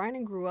 and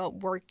Vernon grew up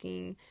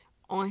working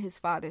on his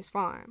father's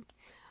farm.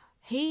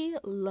 He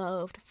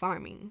loved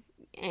farming.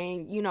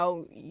 And,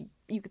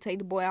 you could take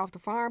the boy off the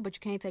farm, but you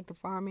can't take the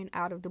farming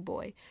out of the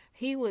boy.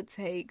 He would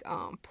take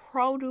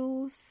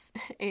produce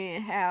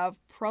and have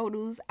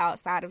produce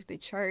outside of the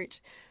church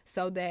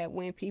so that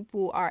when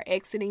people are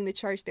exiting the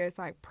church, there's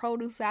like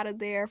produce out of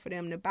there for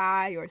them to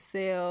buy or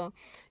sell,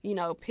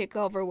 pick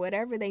over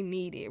whatever they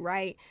needed,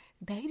 right?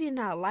 They did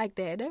not like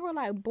that. They were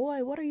like,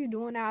 boy, what are you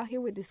doing out here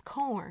with this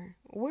corn?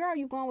 Where are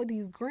you going with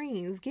these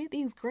greens? Get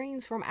these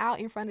greens from out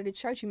in front of the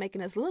church. You're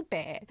making us look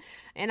bad.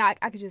 And I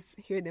could just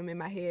hear them in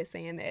my head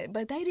saying that.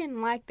 But they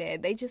didn't like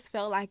that. They just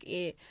felt like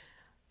it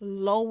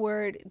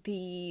lowered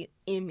the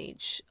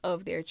image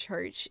of their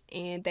church.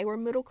 And they were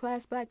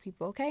middle-class black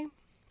people, okay?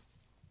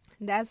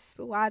 That's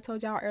why I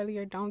told y'all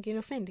earlier, don't get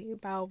offended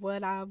about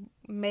what I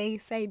may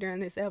say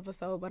during this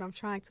episode. But I'm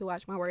trying to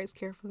watch my words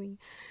carefully.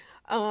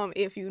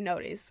 If you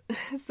notice.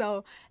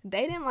 So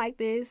they didn't like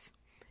this.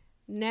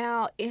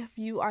 Now, if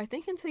you are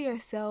thinking to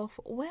yourself,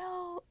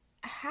 well,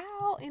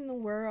 how in the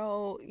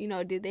world,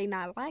 did they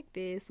not like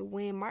this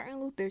when Martin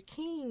Luther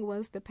King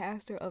was the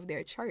pastor of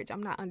their church?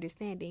 I'm not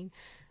understanding.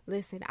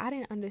 Listen, I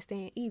didn't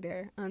understand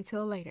either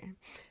until later.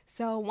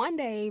 So one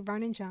day,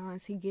 Vernon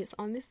Johns, he gets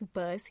on this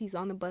bus. He's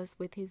on the bus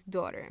with his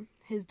daughter.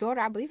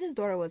 I believe his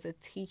daughter was a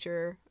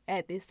teacher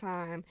at this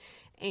time.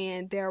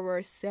 And there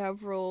were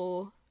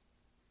several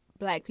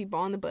black people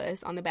on the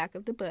bus, on the back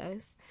of the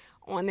bus,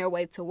 on their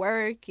way to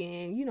work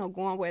and,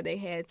 going where they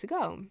had to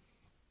go.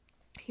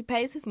 He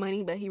pays his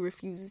money, but he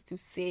refuses to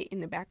sit in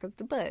the back of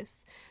the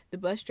bus. The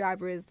bus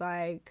driver is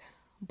like,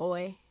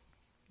 boy,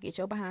 get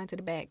your behind to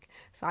the back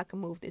so I can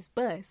move this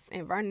bus.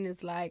 And Vernon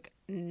is like,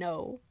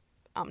 no,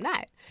 I'm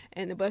not.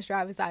 And the bus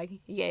driver is like,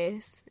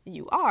 yes,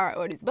 you are,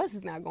 or this bus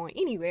is not going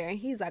anywhere. And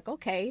he's like,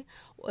 okay,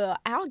 well,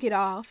 I'll get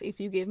off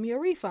if you give me a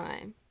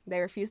refund. They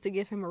refused to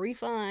give him a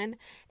refund,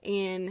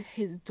 and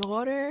his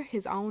daughter,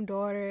 his own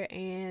daughter,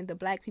 and the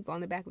black people on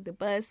the back of the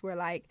bus were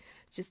like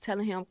just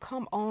telling him,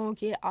 come on,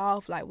 get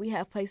off. Like, we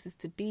have places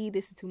to be.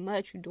 This is too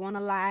much. You're doing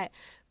a lot.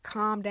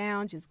 Calm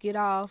down. Just get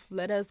off.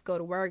 Let us go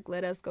to work.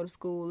 Let us go to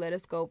school. Let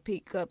us go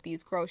pick up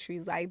these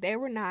groceries. Like, they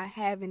were not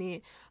having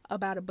it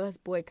about a bus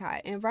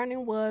boycott. And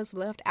Vernon was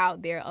left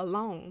out there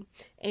alone.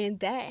 And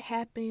that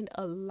happened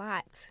a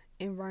lot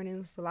in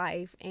Vernon's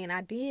life, and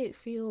I did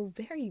feel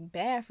very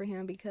bad for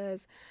him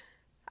because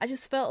I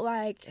just felt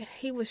like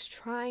he was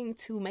trying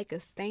to make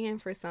a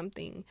stand for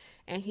something,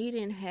 and he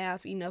didn't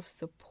have enough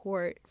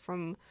support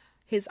from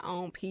his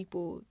own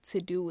people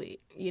to do it.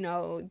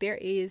 There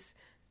is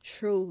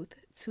truth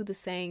to the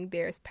saying,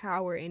 there's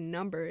power in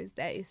numbers.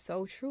 That is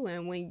so true.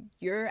 And when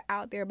you're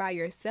out there by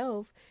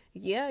yourself,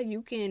 yeah,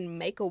 you can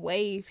make a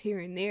wave here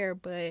and there,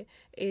 but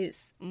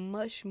it's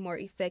much more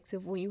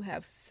effective when you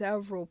have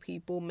several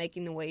people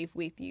making the wave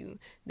with you.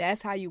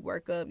 That's how you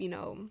work up,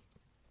 a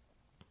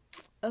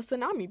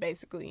tsunami,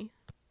 basically.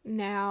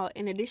 Now,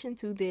 in addition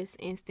to this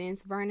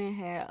instance, Vernon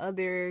had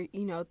other,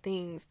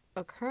 things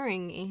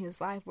occurring in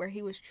his life where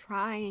he was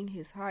trying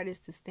his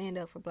hardest to stand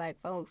up for black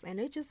folks, and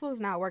it just was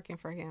not working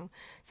for him.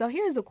 So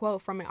here's a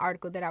quote from an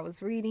article that I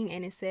was reading,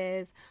 and it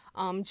says,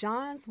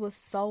 Johns was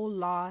so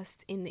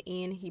lost in the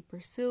end he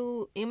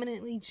pursued,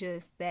 eminently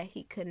just, that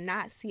he could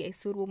not see a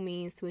suitable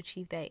means to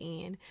achieve that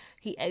end.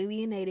 He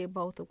alienated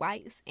both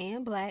whites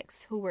and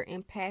blacks who were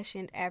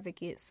impassioned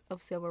advocates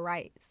of civil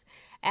rights.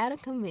 At a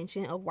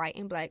convention of white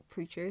and black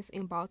preachers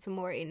in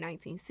Baltimore in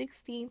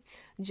 1960,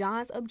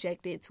 Johns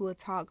objected to a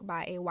talk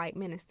by a white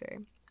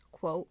minister.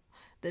 Quote,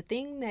 "The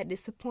thing that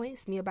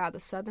disappoints me about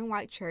the Southern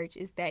white church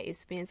is that it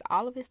spends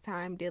all of its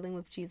time dealing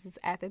with Jesus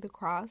after the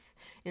cross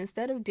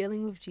instead of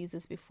dealing with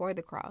Jesus before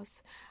the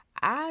cross.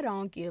 I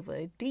don't give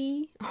a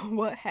D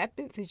what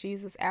happened to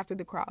Jesus after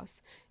the cross."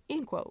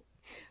 End quote.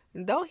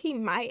 Though he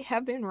might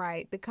have been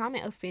right, the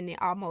comment offended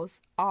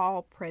almost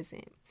all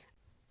present.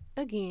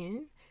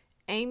 Again,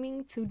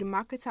 aiming to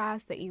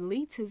democratize the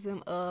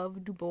elitism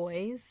of Du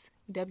Bois,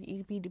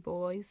 W.E.B. Du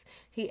Bois,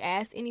 he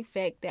asked in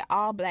effect that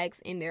all blacks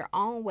in their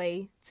own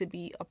way to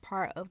be a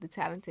part of the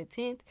talented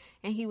 10th,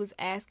 and he was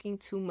asking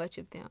too much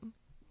of them.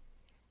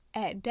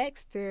 At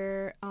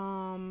Dexter,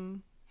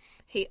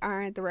 he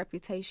earned the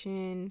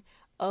reputation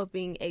of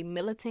being a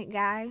militant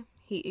guy.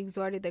 He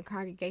exhorted the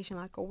congregation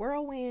like a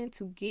whirlwind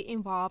to get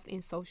involved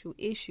in social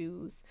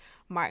issues.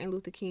 Martin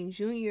Luther King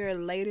Jr.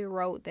 later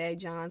wrote that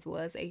Johns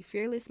was a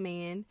fearless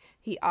man.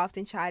 He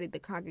often chided the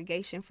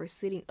congregation for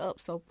sitting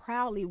up so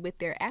proudly with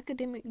their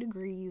academic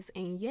degrees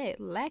and yet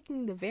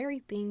lacking the very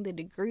thing the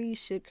degrees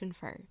should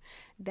confer.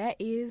 That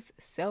is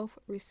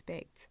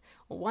self-respect.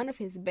 One of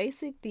his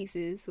basic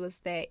theses was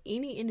that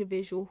any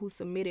individual who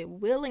submitted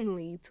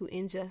willingly to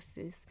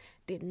injustice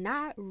did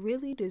not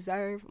really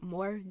deserve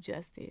more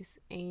justice.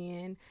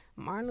 And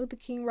Martin Luther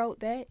King wrote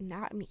that,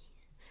 not me.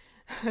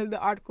 The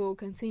article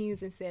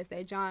continues and says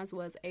that Johns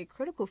was a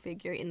critical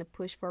figure in the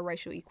push for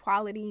racial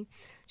equality,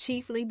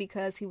 chiefly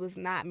because he was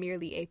not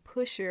merely a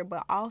pusher,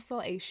 but also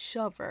a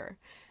shover,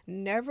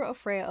 never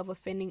afraid of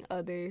offending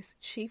others,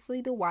 chiefly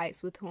the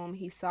whites with whom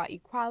he sought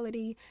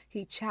equality.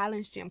 He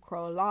challenged Jim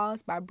Crow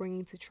laws by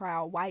bringing to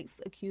trial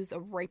whites accused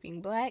of raping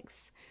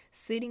blacks,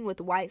 sitting with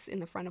whites in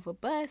the front of a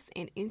bus,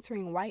 and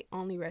entering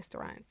white-only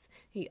restaurants.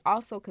 He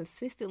also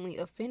consistently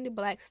offended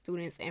black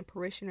students and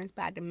parishioners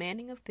by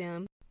demanding of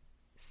them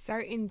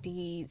certain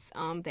deeds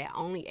that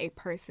only a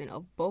person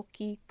of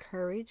bulky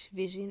courage,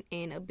 vision,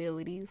 and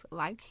abilities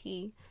like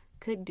he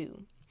could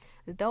do.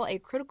 Though a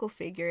critical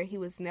figure, he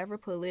was never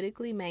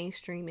politically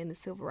mainstream in the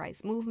civil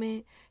rights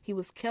movement. He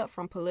was kept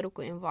from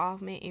political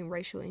involvement in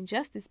racial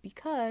injustice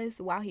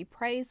because, while he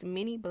praised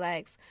many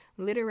blacks'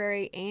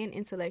 literary and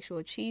intellectual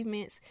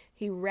achievements,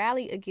 he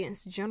rallied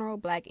against general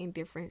black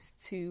indifference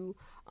to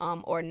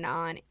or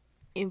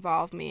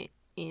non-involvement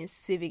in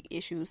civic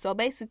issues. So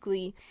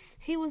basically,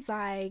 he was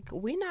like,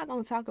 we're not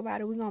going to talk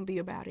about it, we're going to be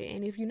about it.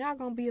 And if you're not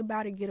going to be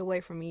about it, get away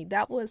from me.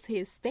 That was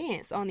his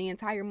stance on the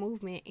entire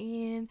movement.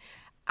 And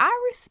I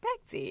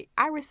respect it.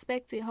 I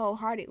respect it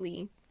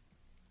wholeheartedly.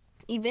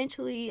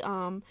 Eventually,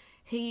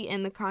 he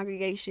and the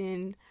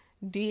congregation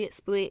did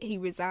split. He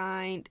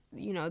resigned.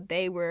 You know,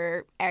 they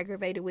were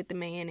aggravated with the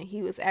man and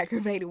he was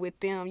aggravated with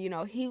them. You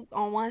know, he,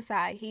 on one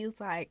side, he was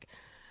like,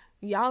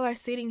 y'all are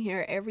sitting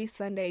here every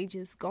Sunday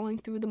just going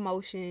through the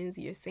motions.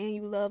 You're saying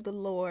you love the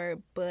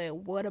Lord, but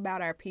what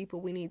about our people?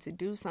 We need to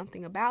do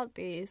something about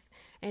this.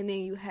 And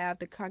then you have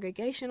the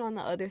congregation on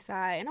the other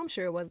side, and I'm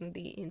sure it wasn't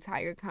the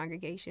entire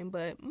congregation,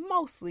 but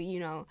mostly, you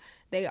know,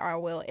 they are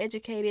well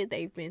educated.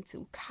 They've been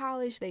to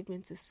college. They've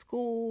been to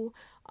school.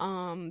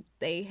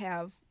 They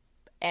have,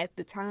 at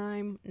the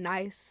time,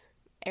 nice,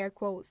 air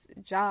quotes,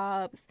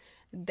 jobs.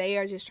 They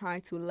are just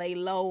trying to lay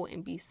low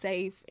and be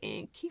safe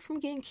and keep from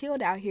getting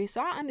killed out here.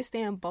 So I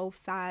understand both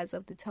sides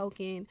of the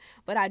token,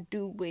 but I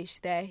do wish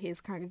that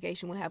his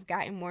congregation would have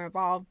gotten more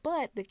involved.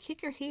 But the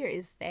kicker here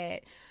is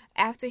that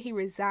after he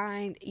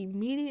resigned,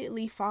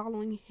 immediately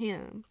following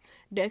him,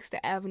 Dexter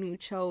Avenue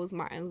chose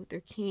Martin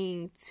Luther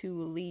King to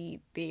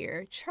lead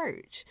their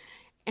church.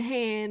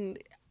 And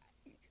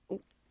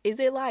is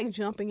it like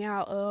jumping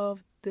out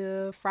of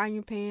the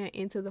frying pan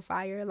into the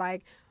fire?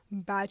 Like,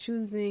 by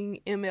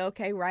choosing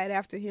MLK right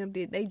after him,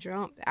 did they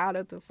jump out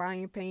of the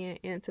frying pan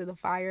into the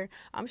fire?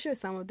 I'm sure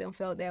some of them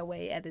felt that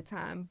way at the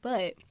time.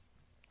 But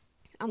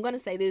I'm going to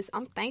say this.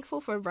 I'm thankful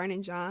for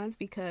Vernon Johns,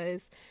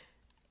 because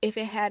if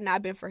it had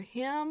not been for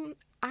him,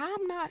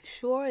 I'm not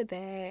sure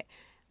that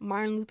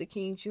Martin Luther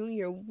King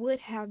Jr.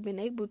 would have been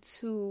able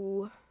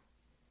to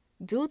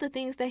do the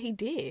things that he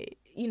did,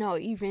 you know,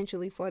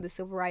 eventually for the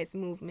civil rights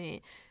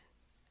movement.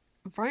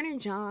 Vernon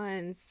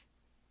Johns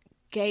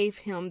gave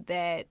him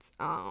that,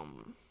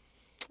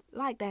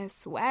 like that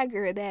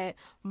swagger, that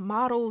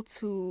model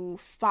to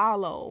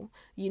follow,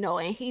 you know,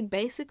 and he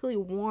basically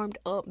warmed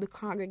up the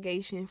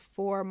congregation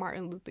for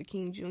Martin Luther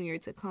King Jr.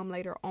 to come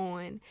later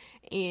on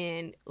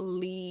and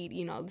lead,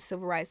 you know, the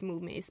civil rights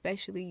movement,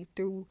 especially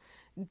through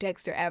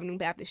Dexter Avenue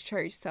Baptist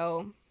Church.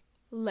 So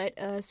let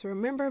us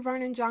remember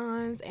Vernon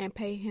Johns and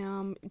pay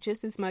him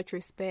just as much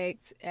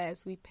respect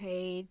as we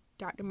paid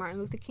Dr. Martin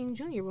Luther King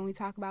Jr. when we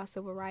talk about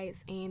civil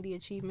rights and the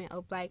achievement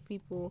of black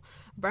people.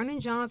 Vernon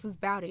Johns was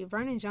about it.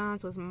 Vernon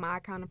Johns was my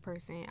kind of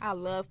person. I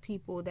love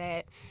people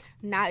that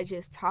not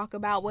just talk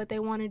about what they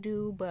want to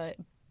do, but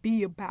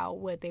be about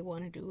what they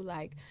want to do.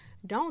 Like,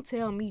 don't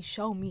tell me,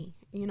 show me.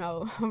 You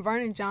know,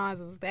 Vernon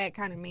Johns was that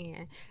kind of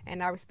man,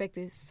 and I respect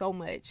it so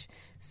much.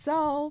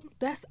 So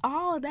that's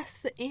all. That's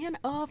the end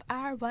of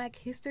our Black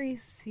History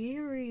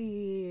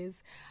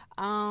series.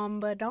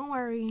 But don't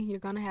worry, you're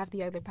gonna have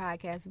the other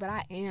podcasts. But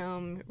I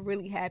am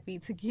really happy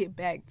to get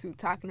back to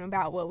talking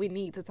about what we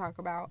need to talk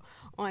about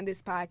on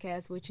this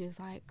podcast, which is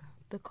like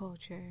the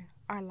culture,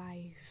 our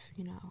life,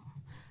 you know,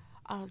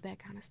 all of that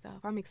kind of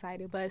stuff. I'm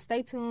excited, but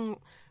stay tuned.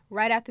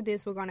 Right after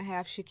this, we're gonna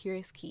have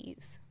Shakira's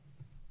Keys.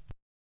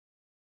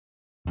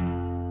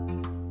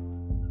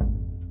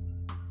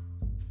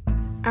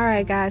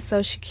 Alright guys, so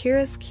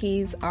Shakira's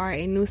Keys are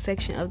a new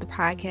section of the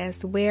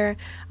podcast where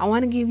I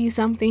want to give you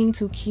something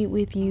to keep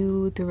with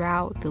you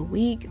throughout the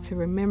week, to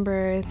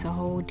remember, to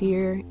hold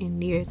dear and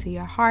near to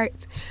your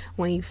heart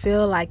when you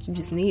feel like you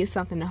just need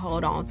something to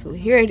hold on to.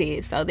 Here it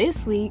is. So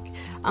this week,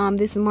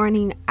 this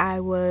morning I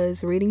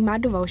was reading my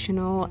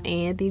devotional,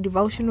 and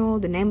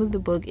the name of the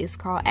book is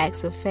called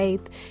Acts of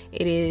Faith.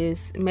 It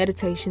is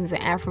meditations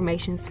and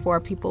affirmations for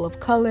people of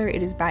color.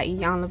 It is by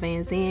Iyanla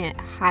Vanzant.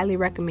 Highly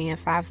recommend,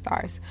 5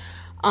 stars.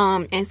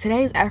 And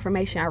today's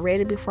affirmation, I read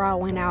it before I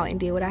went out and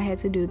did what I had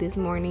to do this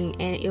morning,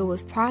 and it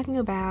was talking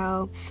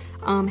about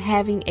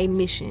having a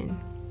mission.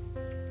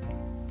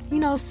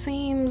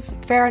 Seems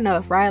fair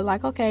enough, right?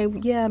 Like, okay,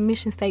 yeah,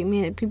 mission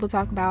statement. People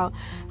talk about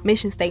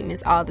mission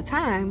statements all the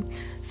time.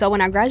 So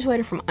when I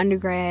graduated from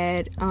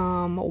undergrad,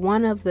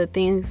 one of the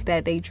things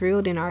that they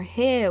drilled in our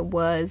head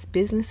was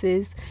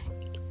businesses.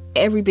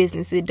 Every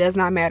business, it does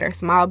not matter,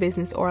 small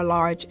business or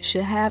large,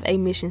 should have a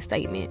mission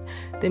statement.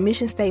 The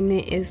mission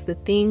statement is the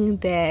thing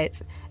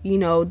that,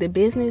 the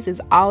business is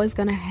always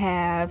going to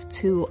have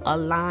to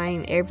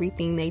align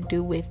everything they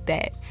do with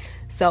that.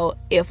 So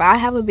if I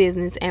have a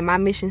business and my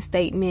mission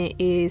statement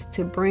is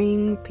to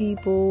bring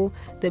people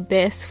the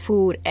best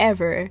food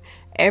ever,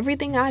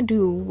 everything I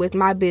do with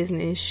my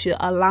business should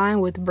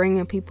align with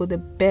bringing people the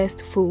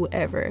best food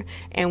ever.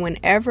 And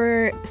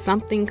whenever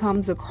something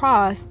comes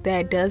across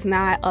that does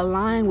not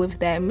align with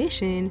that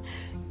mission,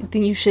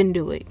 then you shouldn't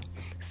do it.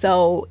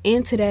 So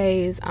in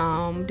today's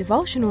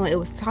devotional, it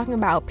was talking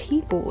about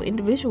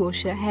individuals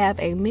should have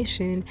a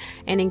mission.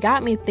 And it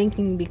got me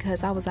thinking,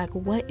 because I was like,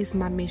 what is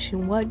my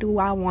mission? What do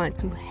I want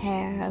to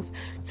have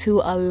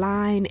to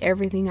align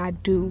everything I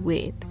do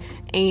with?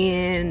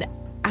 And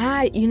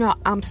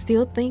I'm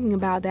still thinking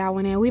about that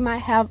one, and we might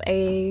have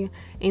a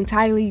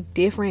entirely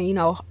different,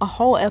 a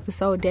whole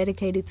episode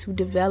dedicated to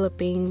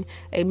developing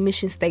a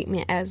mission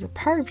statement as a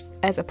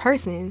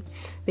person,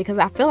 because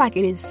I feel like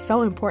it is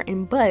so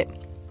important. But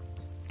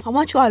I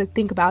want you all to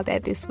think about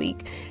that this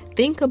week.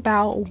 Think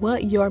about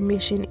what your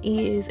mission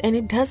is, and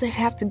it doesn't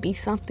have to be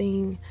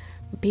something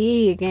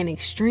big and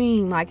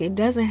extreme. Like, it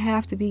doesn't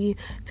have to be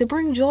to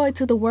bring joy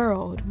to the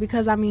world,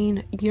 because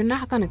you're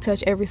not going to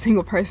touch every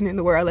single person in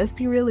the world. Let's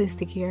be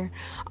realistic here.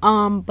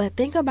 But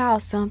think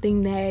about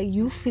something that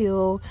you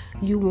feel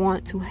you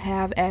want to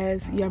have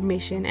as your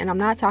mission. And I'm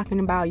not talking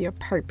about your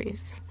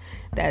purpose.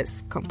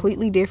 That's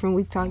completely different.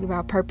 We've talked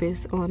about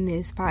purpose on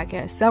this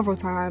podcast several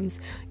times.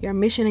 Your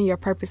mission and your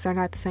purpose are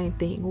not the same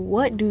thing.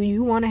 What do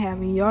you want to have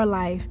in your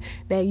life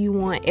that you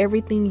want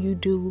everything you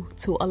do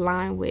to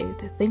align with?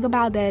 Think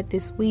about that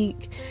this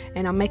week,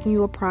 and I'm making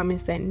you a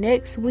promise that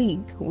next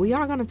week we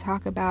are going to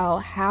talk about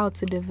how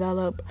to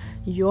develop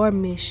your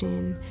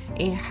mission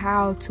and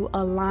how to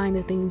align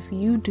the things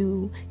you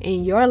do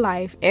in your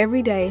life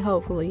every day,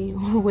 hopefully,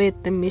 with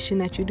the mission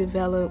that you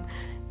develop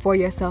for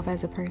yourself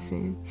as a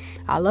person.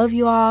 I love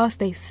you all.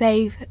 Stay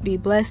safe. Be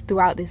blessed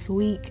throughout this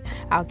week.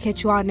 I'll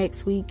catch you all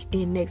next week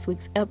in next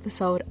week's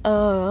episode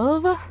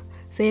of,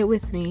 say it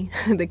with me,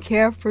 the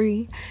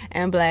Carefree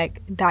and Black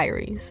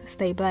Diaries.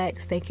 Stay black,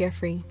 stay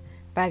carefree.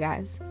 Bye,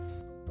 guys.